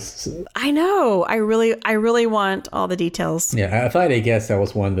improvise. I know. I really want all the details. Yeah, if I had to guess, that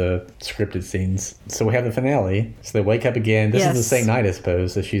was one of the scripted scenes. So we have the finale. So they wake up again. This is the same night, I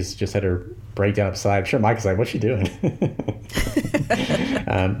suppose. So she's just had her breakdown upside. I'm sure Mike's like, what's she doing?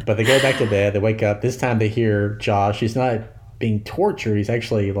 But they go back to bed. They wake up. This time they hear Josh. He's not being tortured. He's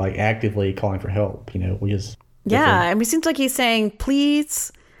actually like actively calling for help, which is different. I mean, it seems like he's saying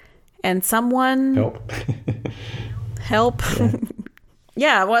please and someone help.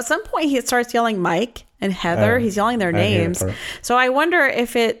 Yeah. Well, at some point he starts yelling Mike and Heather. He's yelling their names. So I wonder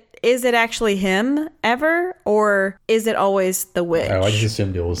if is it actually him ever, or is it always the witch? Oh, I just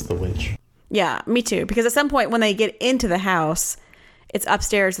assumed it was the witch. Yeah, me too. Because at some point when they get into the house, it's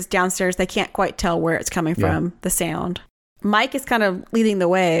upstairs, it's downstairs. They can't quite tell where it's coming from, the sound. Mike is kind of leading the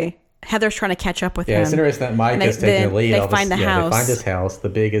way. Heather's trying to catch up with him. Yeah, it's interesting that Mike is taking the lead. They find the house. They find this house, the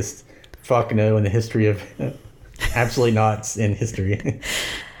biggest fuck no in the history of... absolutely not in history.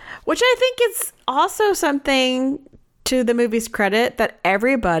 Which I think is also something to the movie's credit that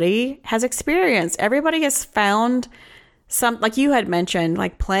everybody has experienced. Everybody has found some, like you had mentioned,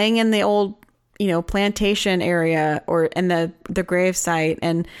 like playing in the old, plantation area or in the grave site.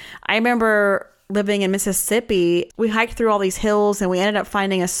 And I remember living in Mississippi, we hiked through all these hills and we ended up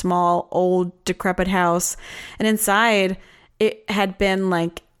finding a small, old, decrepit house. And inside, it had been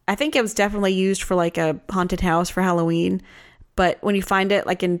like, I think it was definitely used for like a haunted house for Halloween. But when you find it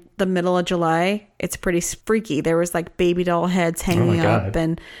like in the middle of July, it's pretty freaky. There was like baby doll heads hanging up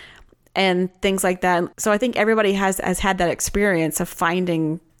and things like that. So I think everybody has had that experience of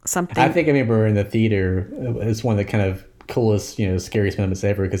finding something. I think I remember in the theater, it's one of the kind of coolest, scariest moments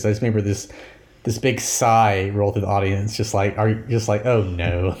ever, because I just remember this big sigh roll through the audience, just like, oh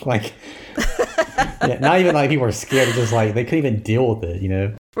no, like, yeah, not even like people were scared, just like they couldn't even deal with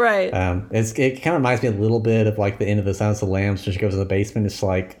it, Right. It kind of reminds me a little bit of like the end of The Silence of the Lambs, when she goes in the basement. It's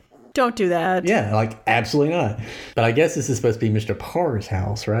like, don't do that. Yeah, like absolutely not. But I guess this is supposed to be Mr. Parr's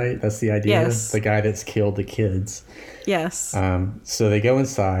house, right? That's the idea. Yes. The guy that's killed the kids. Yes. So they go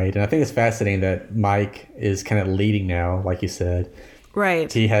inside, and I think it's fascinating that Mike is kind of leading now, like you said.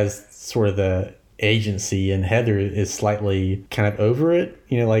 Right. He has sort of the agency, and Heather is slightly kind of over it,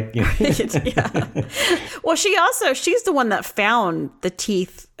 Yeah. Well, she's the one that found the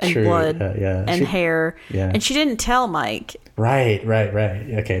teeth and blood and hair, and she didn't tell Mike. Right.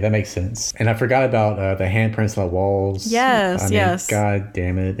 Okay, that makes sense. And I forgot about the handprints on the walls. Yes. God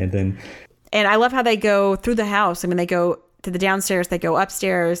damn it. And I love how they go through the house. I mean, they go to the downstairs, they go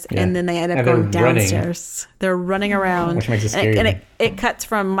upstairs, and then they end up going downstairs. They're running around. Which makes it scary. And it cuts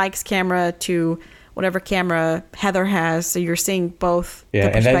from Mike's camera to whatever camera Heather has. So you're seeing both the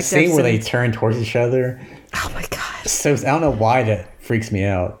perspectives. And that scene where they turn towards each other. Oh, my God. So I don't know why that freaks me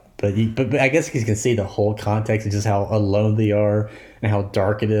out. But I guess you can see the whole context of just how alone they are and how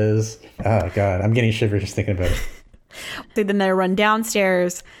dark it is. Oh, God. I'm getting shivers just thinking about it. So then they run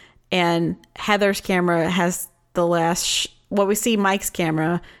downstairs, and Heather's camera has the last... Well, we see Mike's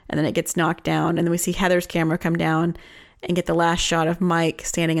camera, and then it gets knocked down. And then we see Heather's camera come down and get the last shot of Mike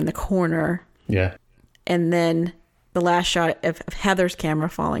standing in the corner. Yeah. And then the last shot of Heather's camera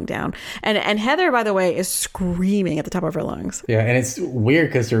falling down. And Heather, by the way, is screaming at the top of her lungs. Yeah, and it's weird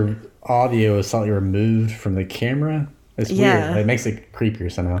because her audio is slightly removed from the camera. It's weird. It makes it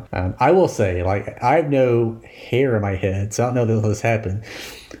creepier somehow. I will say, like, I have no hair in my head, so I don't know that this happened.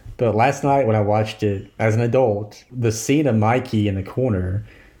 But last night when I watched it as an adult, the scene of Mikey in the corner,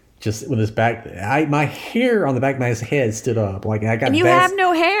 just with his back, my hair on the back of my head stood up. Like I got. And you have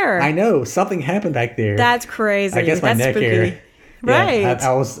no hair. I know, something happened back there. That's crazy. I guess my neck spooky. hair. Right.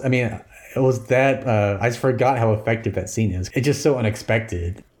 Yeah, it was that. I just forgot how effective that scene is. It's just so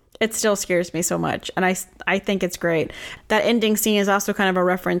unexpected. It still scares me so much, and I think it's great. That ending scene is also kind of a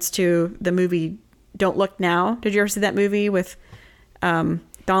reference to the movie Don't Look Now. Did you ever see that movie with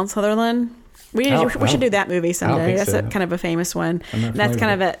Donald Sutherland? We should do that movie someday. That's kind of a famous one. And that's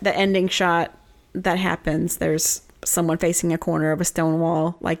kind of the ending shot that happens. There's someone facing a corner of a stone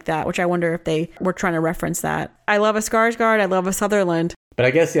wall like that, which I wonder if they were trying to reference that. I love a Skarsgård. I love a Sutherland. But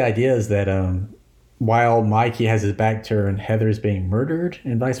I guess the idea is that while Mikey has his back turned, Heather's being murdered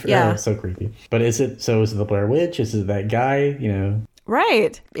and vice versa. Yeah. Oh, it's so creepy. But is it the Blair Witch? Is it that guy?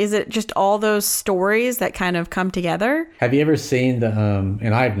 Right. Is it just all those stories that kind of come together? Have you ever seen the,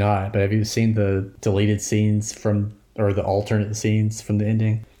 and I have not, but have you seen the deleted scenes or the alternate scenes from the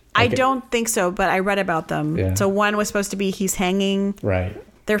ending? I don't think so, but I read about them. Yeah. So one was supposed to be he's hanging. Right.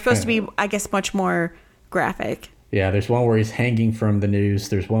 They're supposed to be, I guess, much more graphic. Yeah, there's one where he's hanging from the noose.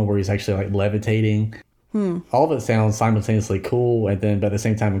 There's one where he's actually like levitating. All of it sounds simultaneously cool, but at the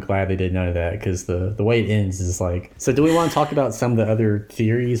same time, I'm glad they did none of that, because the way it ends is like... So do we want to talk about some of the other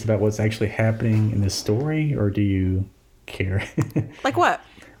theories about what's actually happening in this story, or do you care? Like what?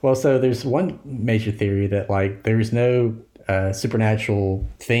 Well, so there's one major theory that like there's no supernatural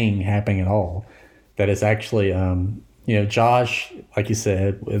thing happening at all. That it's actually, Josh, like you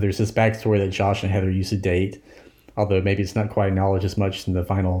said, there's this backstory that Josh and Heather used to date. Although maybe it's not quite acknowledged as much in the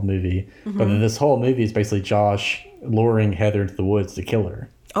final movie. Mm-hmm. But this whole movie is basically Josh luring Heather into the woods to kill her.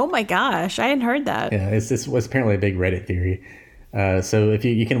 Oh my gosh, I hadn't heard that. Yeah, this was apparently a big Reddit theory. So if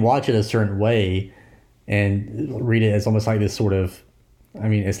you can watch it a certain way and read it as almost like this sort of, I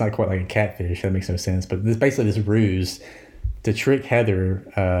mean, it's not quite like a catfish, that makes no sense, but this basically this ruse to trick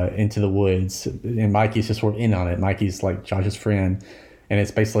Heather into the woods, and Mikey's just sort of in on it. Mikey's like Josh's friend, and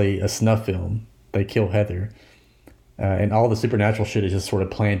it's basically a snuff film. They kill Heather. And all the supernatural shit is just sort of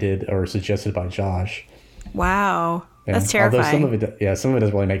planted or suggested by Josh. Wow. And that's terrifying. Although some of it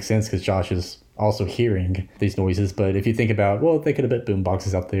doesn't really make sense because Josh is also hearing these noises. But if you think about, well, they could have put boom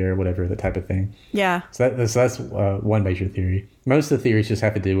boxes out there, whatever, that type of thing. Yeah. So that's one major theory. Most of the theories just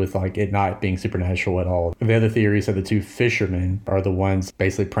have to do with like it not being supernatural at all. The other theories are the two fishermen are the ones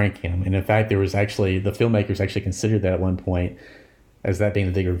basically pranking him. And in fact, there was actually, the filmmakers actually considered that at one point. as that being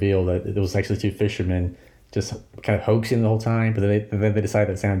the big reveal, that it was actually two fishermen just kind of hoaxing the whole time, but then they decided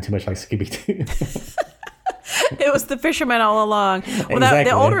that sounded too much like Scooby-Doo. It was the fisherman all along. Well,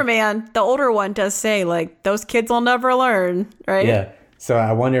 Exactly. the older one does say, like, those kids will never learn, right? Yeah. So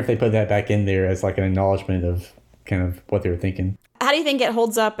I wonder if they put that back in there as like an acknowledgement of kind of what they were thinking. How do you think it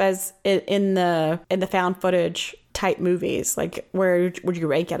holds up as in the found footage type movies? Like, where would you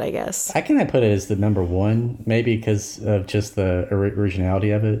rank it, I guess? I can put it as the number one, maybe because of just the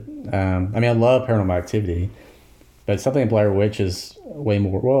originality of it. I mean, I love Paranormal Activity, but something in Blair Witch is way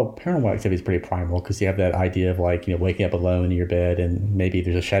more. Well, Paranormal Activity is pretty primal because you have that idea of like, you know, waking up alone in your bed and maybe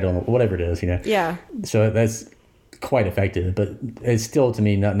there's a shadow, whatever it is, you know. Yeah. So that's quite effective, but it's still to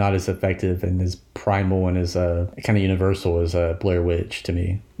me not as effective and as primal and as kind of universal as Blair Witch to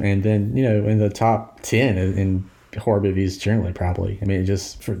me. And then, you know, in the top 10 in horror movies generally, probably. I mean,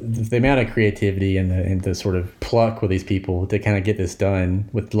 just for the amount of creativity and the sort of pluck with these people to kind of get this done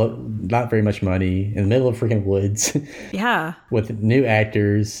with not very much money in the middle of freaking woods. Yeah. With new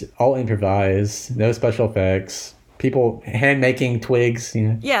actors, all improvised, no special effects. People hand making twigs, you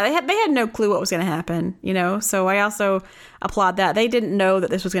know. Yeah, they had no clue what was going to happen, you know. So I also applaud that. They didn't know that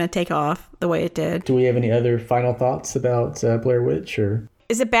this was going to take off the way it did. Do we have any other final thoughts about Blair Witch? Or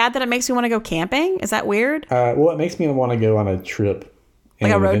Is it bad that it makes me want to go camping? Is that weird? well, it makes me want to go on a trip,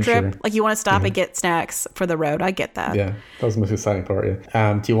 Like a road adventure. trip? Like you want to stop and get snacks for the road. I get that. Yeah, that was the most exciting part.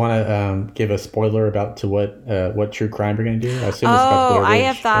 Yeah. Do you want to give a spoiler about what true crime we're going to do? I assume it's about Blair I Witch.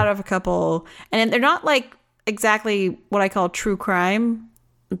 have thought of a couple, and they're not like exactly what I call true crime,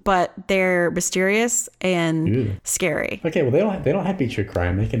 but they're mysterious and Ooh. scary. Okay, well they don't have to be true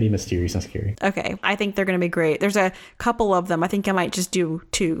crime. They can be mysterious and scary. Okay, I think they're going to be great. There's a couple of them. I think I might just do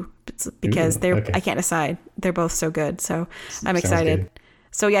two because Ooh, okay. I can't decide. They're both so good, so I'm Sounds excited. good.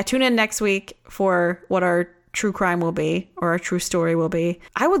 So yeah, tune in next week for what our true crime will be or our true story will be.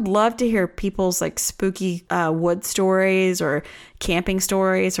 I would love to hear people's like spooky wood stories or camping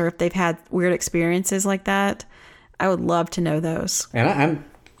stories, or if they've had weird experiences like that. I would love to know those. And I'm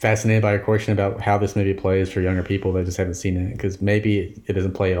fascinated by your question about how this movie plays for younger people that just haven't seen it, because maybe it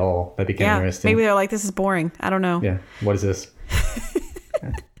doesn't play at all. That'd be kind of Yeah, interesting. maybe they're like, this is boring. I don't know. Yeah, what is this?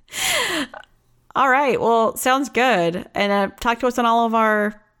 All right. Well, sounds good. And talk to us on all of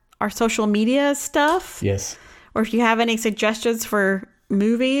our social media stuff. Yes. Or if you have any suggestions for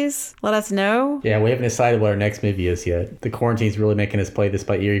movies, let us know. Yeah, we haven't decided what our next movie is yet. The quarantine's really making us play this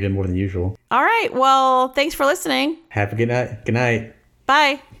by ear even more than usual. All right. Well, thanks for listening. Have a good night. Good night.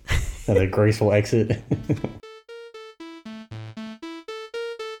 Bye. Another graceful exit.